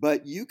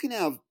 But you can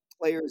have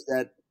players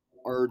that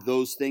are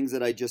those things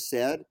that I just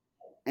said,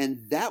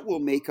 and that will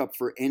make up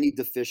for any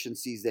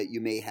deficiencies that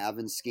you may have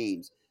in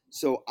schemes.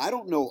 So I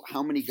don't know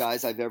how many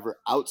guys I've ever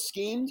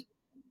out-schemed.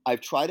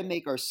 I've tried to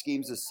make our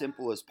schemes as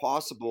simple as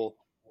possible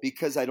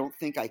because I don't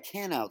think I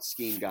can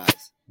out-scheme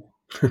guys.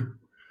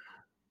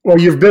 Well,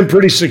 you've been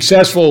pretty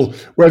successful,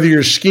 whether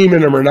you're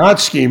scheming them or not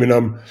scheming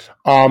them.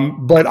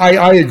 But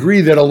I agree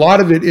that a lot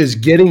of it is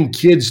getting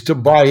kids to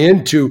buy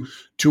into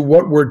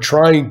what we're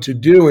trying to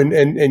do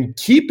and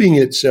keeping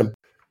it simple.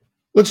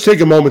 Let's take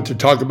a moment to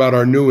talk about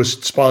our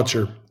newest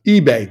sponsor,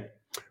 eBay.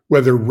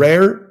 Whether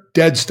rare,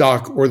 dead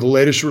stock, or the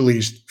latest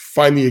release,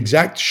 find the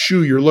exact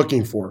shoe you're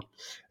looking for.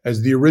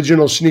 As the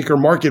original sneaker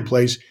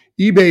marketplace,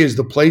 eBay is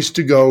the place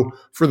to go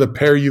for the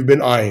pair you've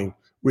been eyeing.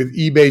 With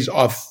eBay's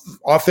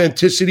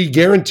authenticity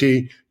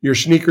guarantee, your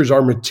sneakers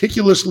are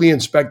meticulously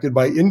inspected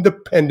by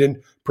independent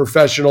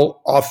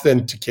professional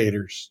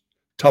authenticators.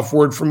 tough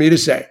word for me to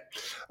say.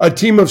 A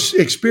team of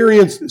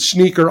experienced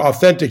sneaker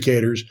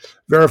authenticators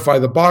verify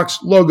the box,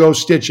 logo,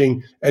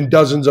 stitching, and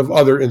dozens of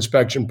other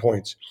inspection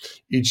points.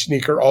 Each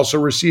sneaker also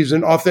receives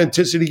an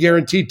authenticity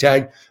guarantee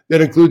tag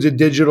that includes a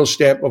digital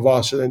stamp of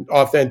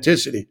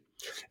authenticity.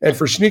 And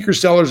for sneaker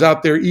sellers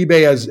out there,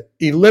 eBay has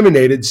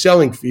eliminated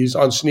selling fees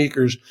on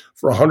sneakers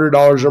for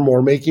 $100 or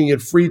more, making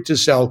it free to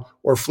sell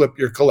or flip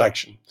your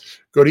collection.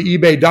 Go to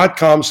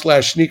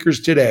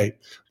ebay.com/sneakers today,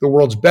 the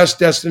world's best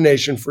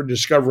destination for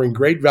discovering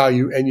great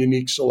value and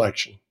unique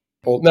selection.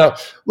 Now,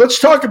 let's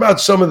talk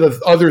about some of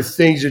the other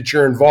things that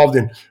you're involved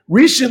in.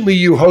 Recently,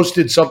 you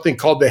hosted something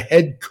called the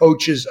Head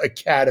Coaches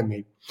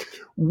Academy.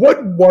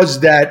 What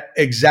was that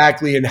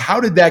exactly, and how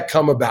did that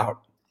come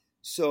about?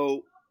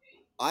 So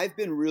I've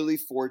been really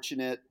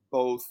fortunate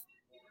both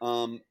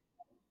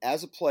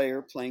as a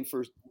player playing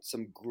for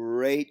some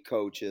great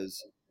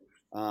coaches,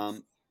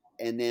 and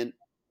then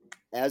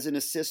as an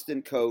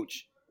assistant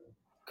coach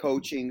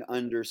coaching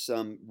under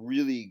some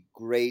really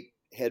great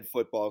head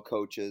football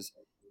coaches.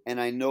 And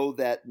I know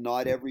that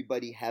not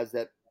everybody has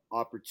that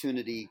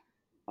opportunity.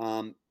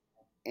 Um,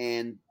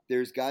 and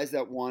there's guys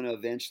that want to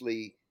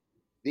eventually,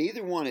 they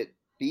either want to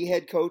be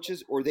head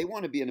coaches or they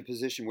want to be in a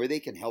position where they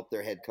can help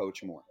their head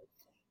coach more.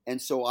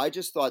 And so I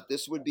just thought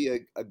this would be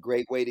a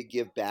great way to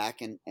give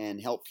back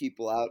and help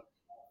people out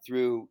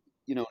through,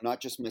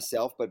 not just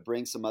myself, but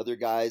bring some other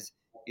guys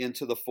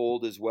into the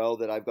fold as well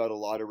that I've got a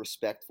lot of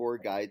respect for.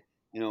 Guy,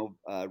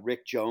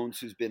 Rick Jones,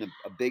 who's been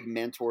a big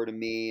mentor to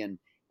me and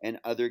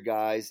other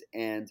guys,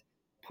 and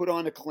put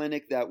on a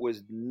clinic that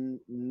was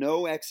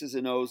no X's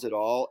and O's at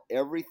all,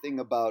 everything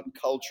about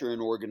culture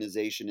and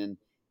organization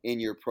in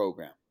your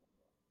program.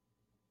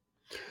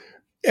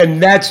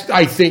 And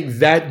I think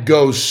that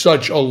goes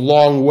such a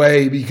long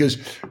way because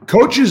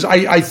coaches,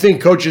 I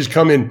think coaches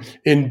come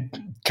in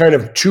kind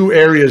of two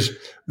areas,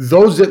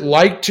 those that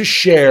like to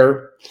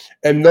share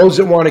and those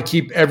that want to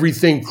keep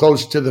everything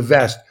close to the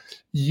vest.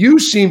 You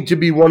seem to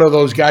be one of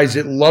those guys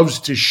that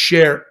loves to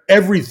share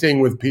everything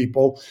with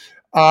people,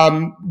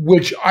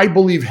 which I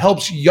believe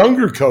helps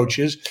younger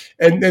coaches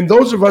and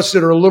those of us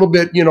that are a little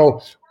bit,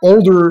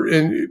 older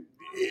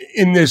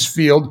in this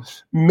field,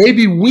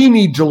 maybe we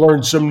need to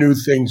learn some new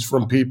things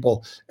from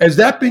people. Has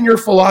that been your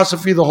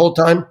philosophy the whole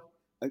time?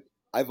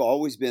 I've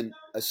always been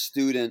a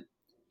student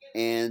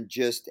and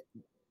just,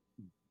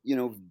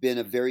 been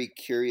a very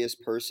curious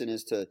person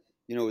as to,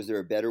 is there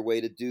a better way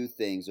to do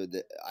things?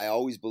 I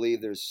always believe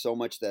there's so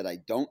much that I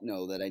don't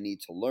know that I need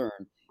to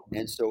learn.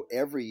 And so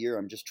every year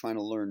I'm just trying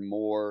to learn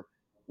more,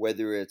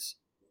 whether it's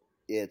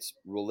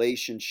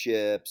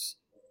relationships,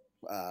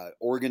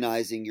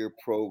 organizing your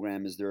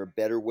program. Is there a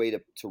better way to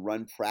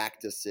run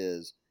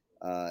practices,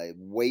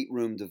 weight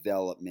room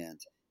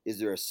development? Is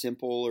there a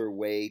simpler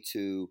way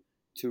to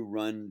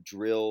run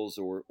drills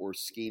or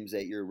schemes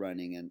that you're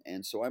running?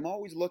 And so I'm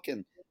always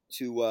looking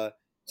to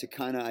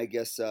kind of, I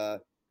guess,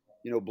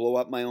 blow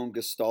up my own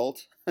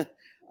gestalt.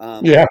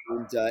 Yeah.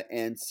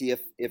 And see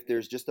if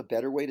there's just a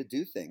better way to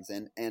do things.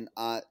 And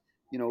I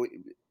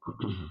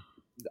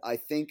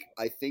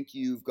think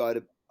you've got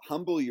to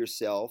humble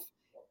yourself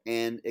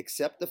and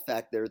accept the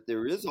fact that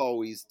there is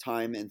always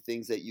time and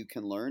things that you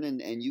can learn,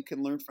 and you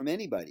can learn from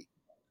anybody.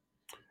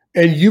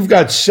 And you've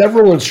got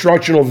several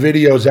instructional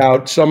videos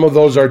out. Some of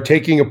those are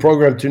taking a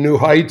program to new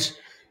heights,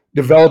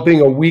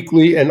 developing a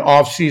weekly and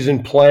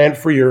off-season plan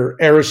for your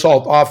air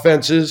assault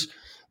offenses,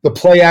 the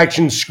play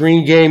action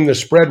screen game, the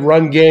spread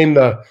run game,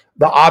 the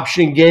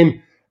option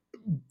game.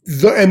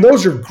 And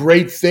those are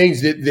great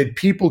things that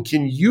people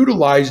can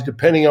utilize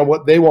depending on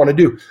what they want to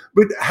do.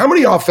 But how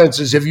many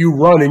offenses have you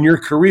run in your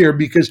career?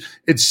 Because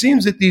it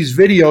seems that these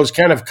videos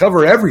kind of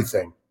cover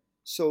everything.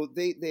 So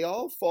they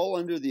all fall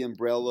under the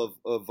umbrella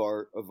of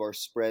our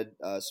spread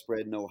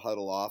no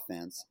huddle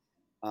offense.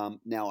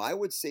 Now I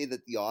would say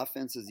that the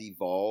offense has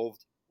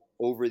evolved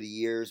over the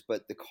years,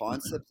 but the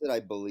concepts that I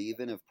believe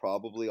in have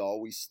probably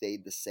always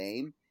stayed the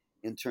same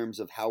in terms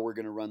of how we're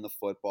going to run the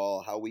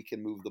football, how we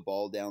can move the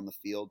ball down the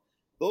field.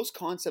 Those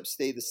concepts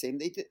stay the same.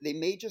 They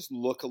may just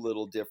look a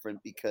little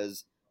different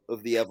because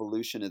of the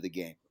evolution of the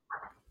game.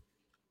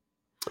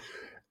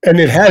 And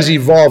it has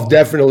evolved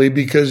definitely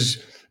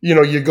because,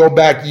 you go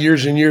back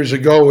years and years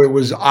ago, it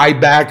was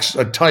I-backs,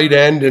 a tight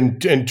end,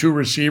 and two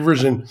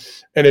receivers, and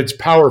it's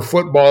power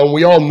football. And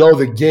we all know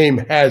the game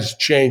has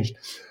changed.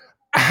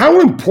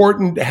 How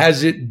important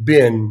has it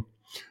been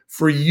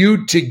for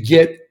you to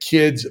get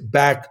kids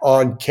back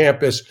on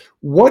campus?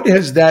 What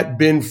has that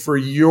been for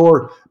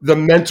the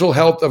mental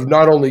health of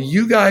not only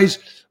you guys,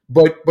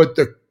 but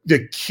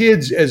the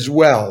kids as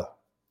well?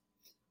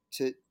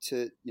 To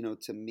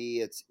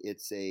me,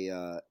 it's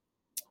a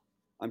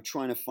I'm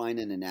trying to find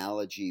an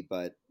analogy,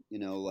 but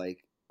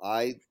like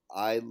I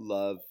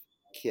love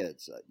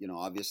kids.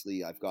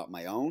 Obviously I've got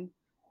my own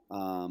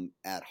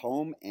at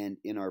home and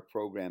in our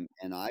program,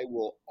 and I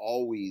will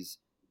always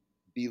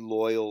be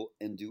loyal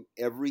and do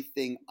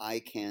everything I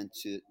can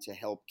to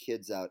help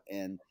kids out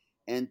and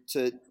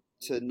to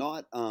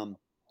not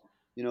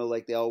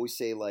like they always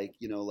say, like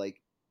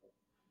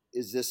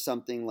is this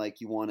something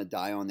like you want to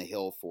die on the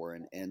hill for?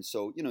 And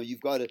so,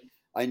 you've got to,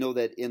 I know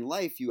that in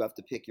life you have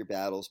to pick your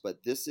battles,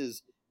 but this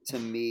is, to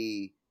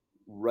me,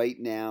 right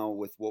now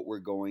with what we're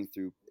going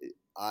through,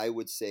 I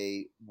would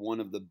say one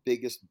of the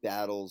biggest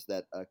battles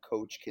that a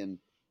coach can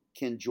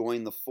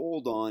join the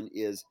fold on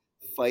is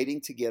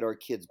fighting to get our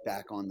kids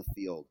back on the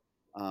field.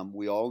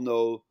 We all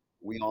know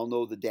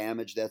the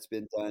damage that's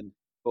been done,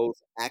 both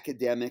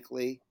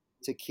academically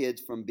to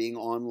kids from being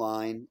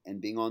online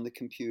and being on the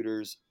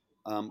computers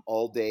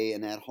all day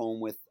and at home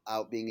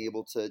without being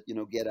able to,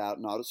 get out.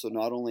 So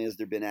not only has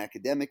there been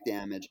academic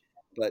damage,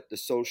 but the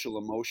social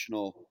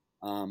emotional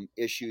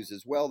issues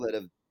as well that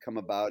have come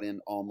about in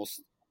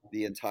almost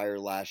the entire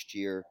last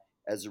year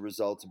as a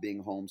result of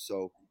being home.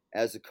 So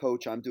as a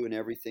coach, I'm doing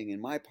everything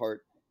in my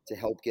part to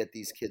help get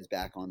these kids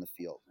back on the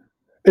field.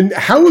 And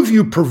how have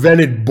you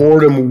prevented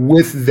boredom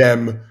with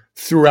them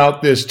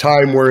throughout this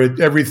time where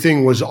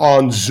everything was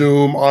on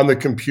Zoom, on the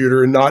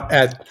computer, and not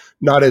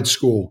at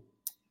school?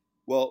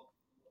 Well,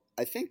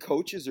 I think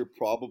coaches are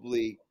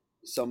probably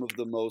some of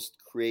the most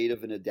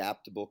creative and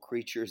adaptable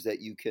creatures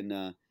that you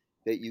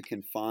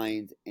can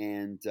find,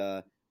 and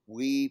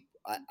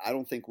I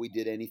don't think we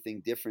did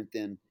anything different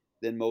than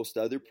most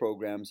other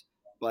programs.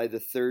 By the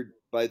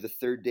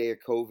third day of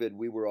COVID,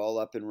 we were all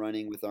up and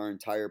running with our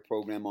entire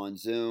program on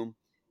Zoom,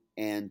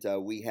 and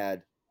we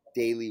had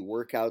daily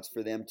workouts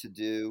for them to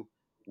do.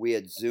 We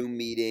had Zoom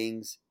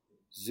meetings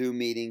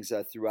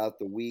throughout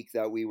the week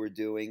that we were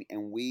doing,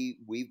 and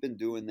we've been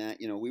doing that.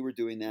 We were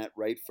doing that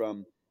right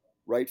from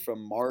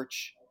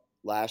March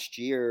last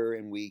year,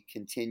 and we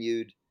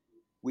continued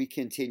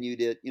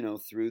it,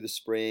 through the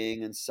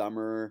spring and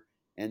summer,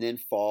 and then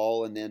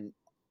fall, and then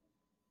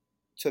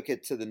took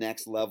it to the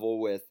next level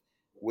with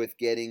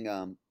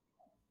getting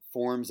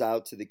forms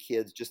out to the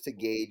kids just to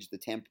gauge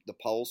the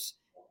pulse,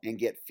 and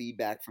get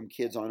feedback from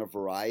kids on a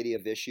variety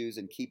of issues,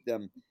 and keep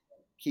them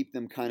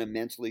kind of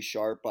mentally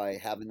sharp by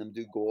having them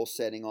do goal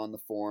setting on the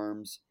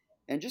forms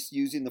and just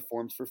using the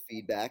forms for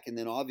feedback. And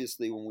then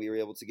obviously when we were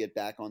able to get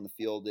back on the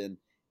field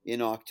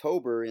in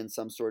October in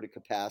some sort of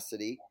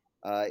capacity,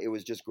 it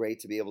was just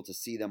great to be able to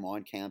see them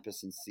on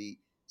campus and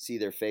see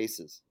their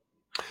faces.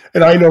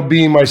 And I know,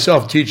 being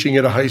myself teaching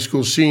at a high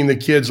school, seeing the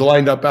kids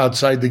lined up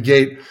outside the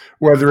gate,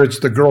 whether it's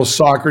the girls'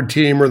 soccer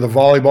team or the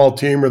volleyball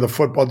team or the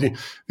football team,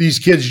 these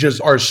kids just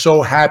are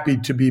so happy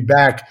to be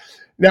back.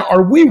 Now,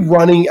 are we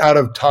running out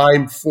of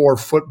time for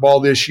football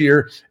this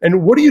year?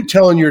 And what are you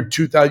telling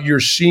your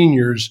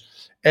seniors?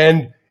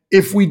 And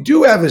if we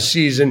do have a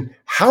season,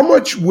 how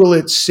much will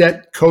it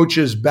set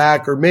coaches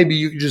back, or maybe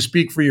you can just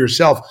speak for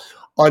yourself,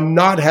 on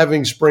not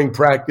having spring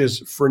practice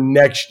for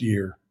next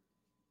year?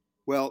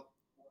 Well,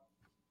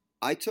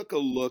 I took a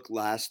look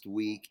last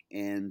week,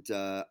 and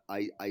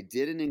I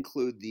didn't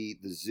include the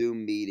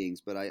Zoom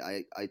meetings, but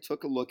I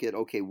took a look at,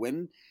 okay,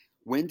 when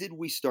did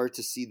we start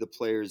to see the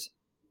players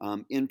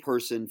in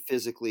person,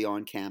 physically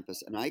on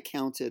campus? And I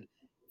counted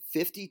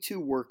 52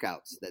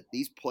 workouts that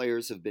these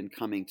players have been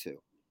coming to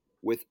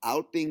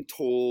without being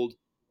told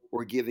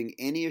or giving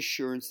any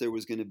assurance there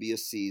was going to be a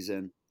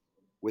season,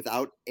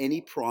 without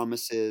any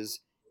promises.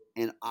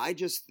 And I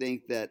just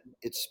think that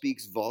it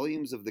speaks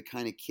volumes of the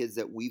kind of kids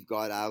that we've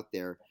got out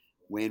there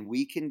when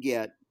we can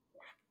get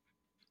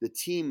the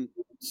team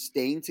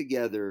staying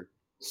together,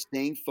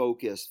 staying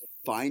focused,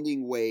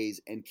 finding ways,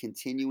 and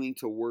continuing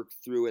to work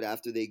through it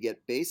after they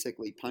get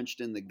basically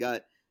punched in the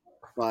gut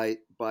by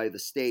the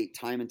state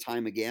time and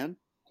time again.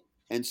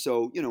 And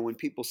so, when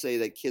people say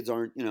that kids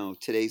aren't,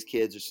 today's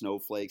kids are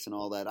snowflakes and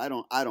all that, I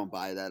don't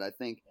buy that. I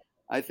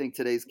think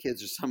today's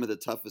kids are some of the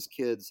toughest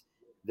kids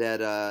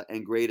that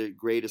and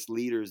greatest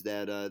leaders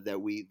that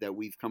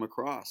we've come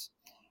across.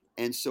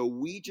 And so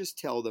we just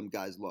tell them,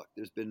 guys, look,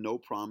 there's been no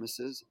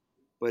promises,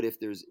 but if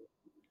there's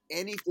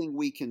anything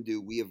we can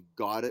do, we have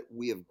got it.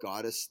 We have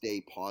got to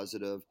stay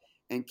positive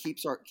and keep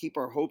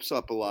our hopes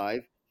up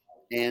alive.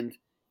 And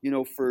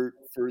for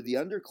the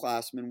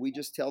underclassmen, we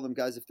just tell them,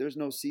 guys, if there's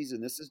no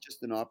season, this is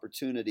just an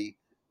opportunity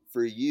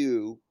for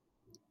you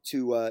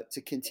to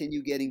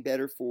continue getting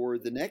better for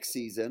the next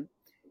season.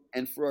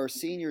 And for our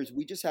seniors,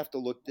 we just have to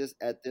look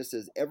at this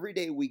as every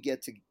day we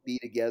get to be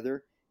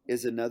together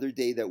is another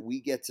day that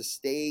we get to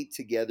stay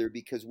together,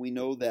 because we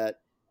know that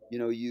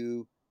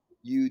you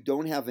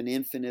don't have an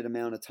infinite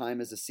amount of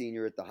time as a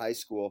senior at the high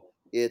school.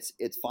 It's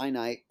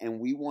finite, and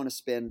we want to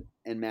spend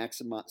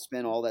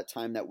all that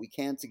time that we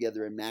can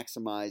together and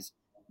maximize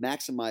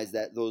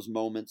those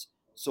moments.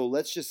 So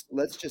let's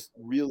just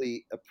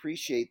really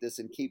appreciate this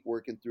and keep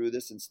working through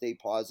this and stay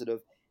positive,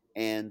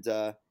 and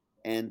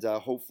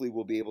hopefully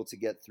we'll be able to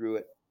get through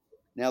it.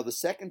 Now, the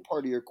second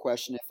part of your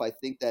question, if I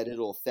think that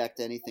it'll affect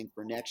anything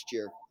for next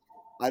year,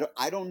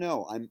 I don't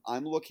know.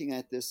 I'm looking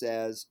at this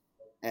as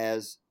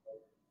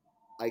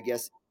I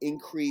guess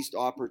increased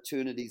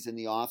opportunities in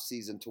the off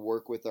season to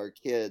work with our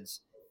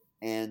kids,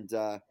 and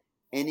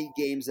any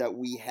games that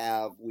we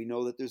have, we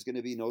know that there's going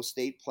to be no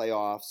state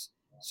playoffs.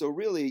 So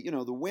really,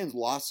 the wins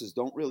losses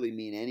don't really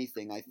mean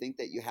anything. I think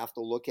that you have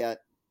to look at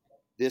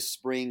this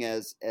spring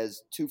as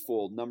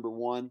twofold. Number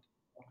one,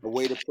 a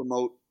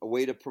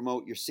way to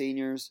promote your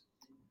seniors.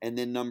 And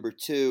then number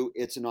 2,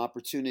 it's an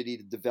opportunity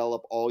to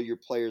develop all your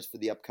players for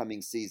the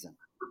upcoming season.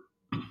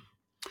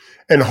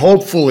 And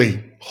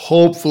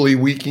hopefully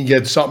we can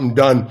get something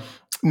done.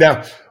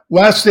 Now,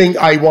 last thing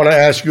I want to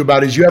ask you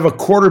about is you have a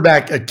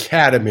quarterback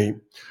academy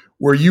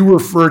where you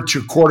refer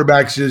to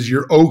quarterbacks as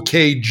your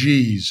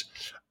OKGs,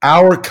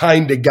 our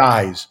kind of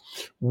guys.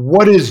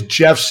 What is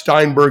Jeff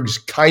Steinberg's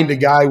kind of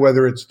guy,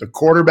 whether it's the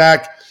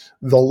quarterback,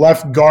 the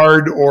left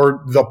guard,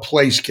 or the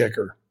place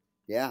kicker?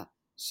 Yeah.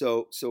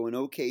 So an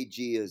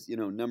OKG is,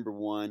 number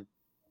 1,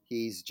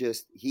 he's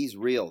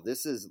real.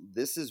 This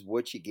is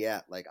what you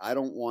get. Like, I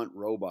don't want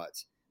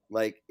robots.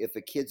 Like, if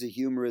a kid's a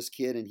humorous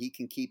kid and he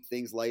can keep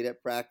things light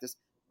at practice,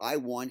 I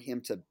want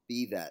him to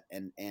be that.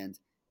 And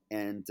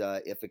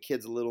if a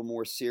kid's a little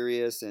more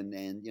serious and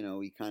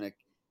he kind of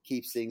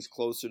keeps things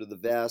closer to the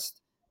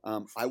vest,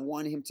 I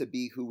want him to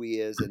be who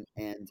he is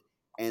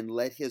and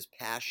let his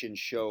passion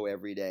show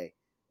every day.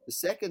 The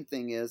second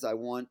thing is I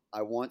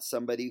want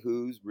somebody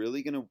who's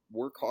really going to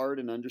work hard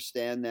and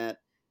understand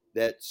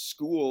that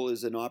school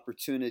is an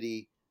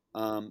opportunity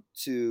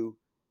to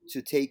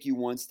take you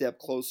one step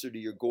closer to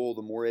your goal.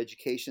 The more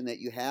education that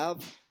you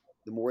have,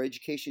 the more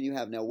education you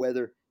have. Now,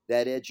 whether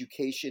that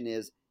education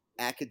is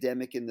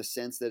academic in the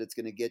sense that it's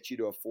going to get you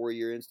to a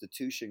 4-year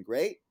institution,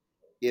 great.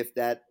 If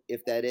that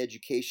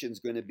education is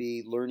going to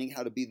be learning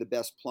how to be the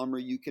best plumber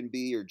you can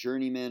be, or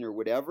journeyman, or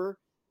whatever,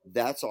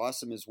 that's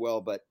awesome as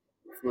well. But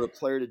for a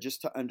player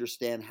to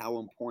understand how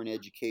important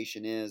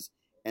education is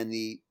and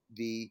the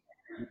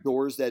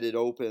doors that it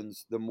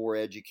opens, the more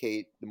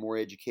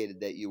educated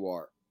that you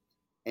are.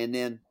 And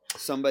then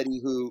somebody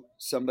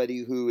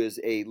who is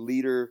a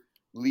leader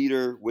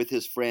with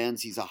his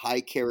friends. He's a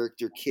high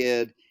character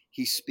kid.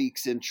 He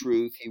speaks in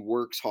truth. He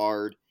works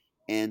hard,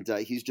 and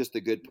he's just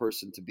a good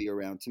person to be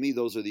around. To me,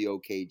 those are the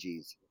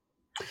OKGs.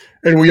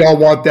 And we all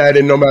want that,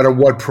 and no matter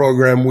what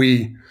program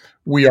we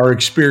are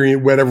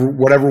experiencing,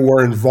 whatever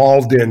we're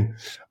involved in.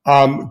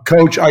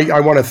 Coach, I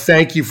want to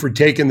thank you for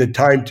taking the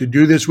time to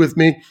do this with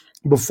me.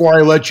 Before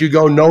I let you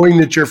go, knowing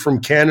that you're from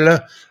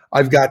Canada,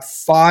 I've got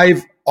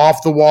 5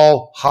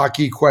 off-the-wall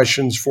hockey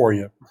questions for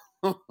you.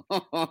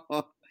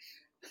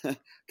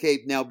 Okay,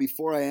 now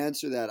before I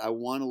answer that, I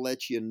want to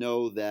let you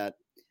know that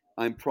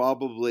I'm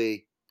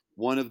probably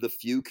one of the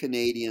few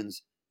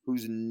Canadians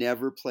who's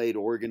never played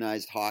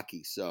organized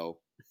hockey. So,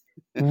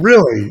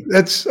 really,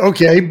 that's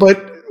okay,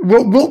 but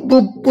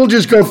we'll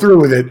just go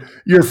through with it.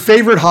 Your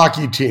favorite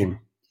hockey team?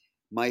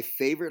 My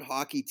favorite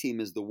hockey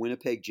team is the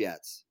Winnipeg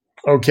Jets.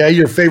 Okay,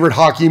 your favorite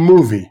hockey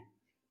movie?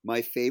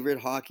 My favorite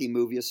hockey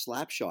movie is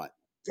Slapshot.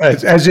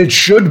 As it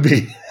should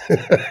be.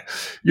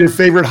 Your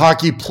favorite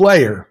hockey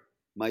player?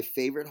 My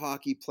favorite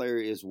hockey player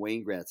is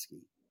Wayne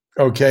Gretzky.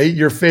 Okay,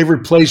 your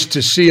favorite place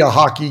to see a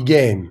hockey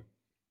game?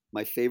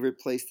 My favorite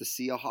place to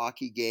see a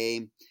hockey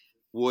game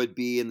would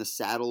be in the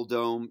Saddle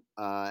Dome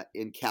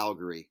in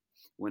Calgary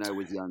when I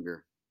was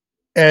younger.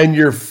 And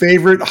your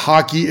favorite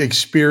hockey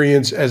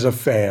experience as a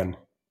fan?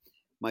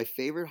 My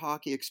favorite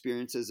hockey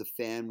experience as a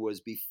fan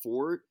was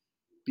before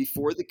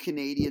the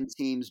Canadian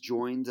teams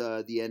joined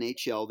the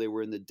NHL. They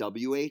were in the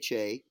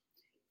WHA,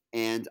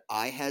 and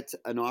I had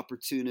an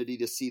opportunity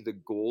to see the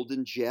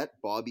Golden Jet,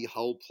 Bobby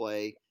Hull,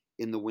 play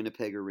in the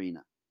Winnipeg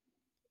Arena.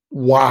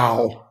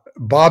 Wow.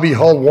 Bobby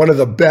Hull, one of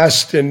the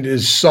best, and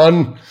his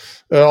son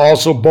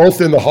also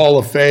both in the Hall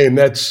of Fame.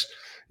 That's,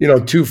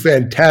 2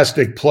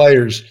 fantastic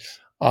players.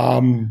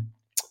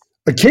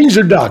 Kings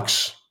or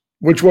Ducks?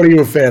 Which one are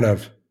you a fan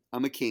of?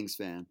 I'm a Kings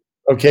fan.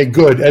 Okay,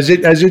 good. As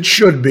it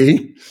should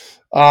be.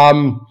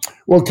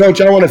 Well,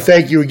 Coach, I want to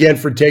thank you again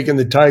for taking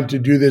the time to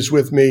do this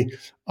with me.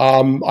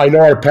 I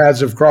know our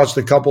paths have crossed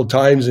a couple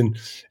times,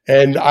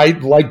 and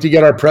I'd like to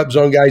get our Prep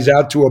Zone guys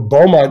out to a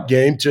Beaumont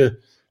game to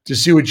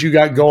see what you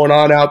got going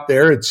on out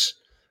there. It's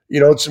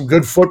some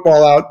good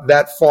football out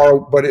that far,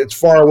 but it's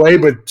far away,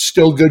 but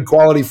still good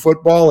quality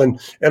football. And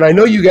I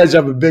know you guys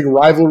have a big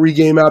rivalry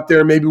game out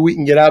there. Maybe we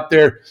can get out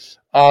there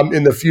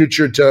in the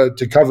future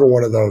to cover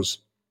one of those.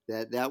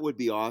 That would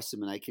be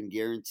awesome, and I can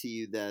guarantee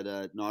you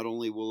that not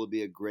only will it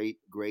be a great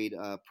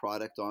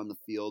product on the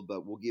field,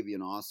 but we'll give you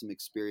an awesome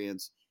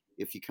experience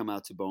if you come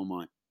out to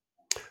Beaumont.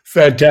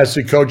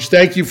 Fantastic, Coach.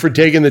 Thank you for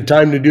taking the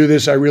time to do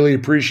this. I really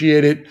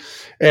appreciate it.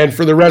 And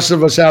for the rest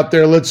of us out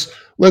there, let's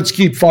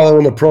keep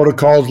following the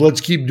protocols. Let's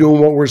keep doing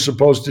what we're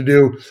supposed to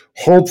do.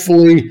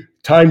 Hopefully,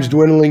 time's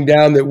dwindling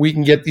down that we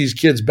can get these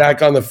kids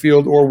back on the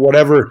field or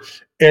whatever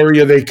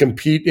area they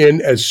compete in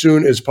as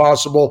soon as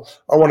possible.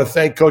 I want to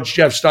thank Coach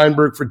Jeff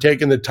Steinberg for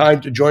taking the time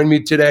to join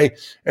me today.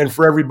 And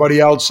for everybody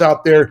else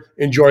out there,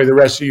 enjoy the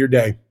rest of your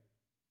day.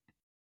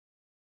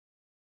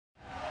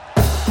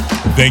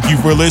 Thank you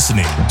for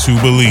listening to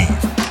Believe.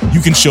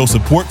 You can show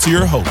support to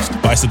your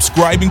host by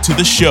subscribing to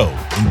the show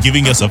and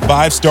giving us a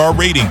 5-star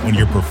rating on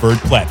your preferred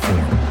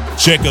platform.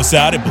 Check us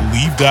out at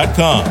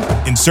Believe.com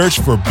and search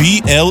for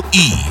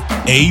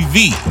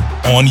BLEAV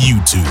on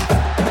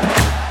YouTube.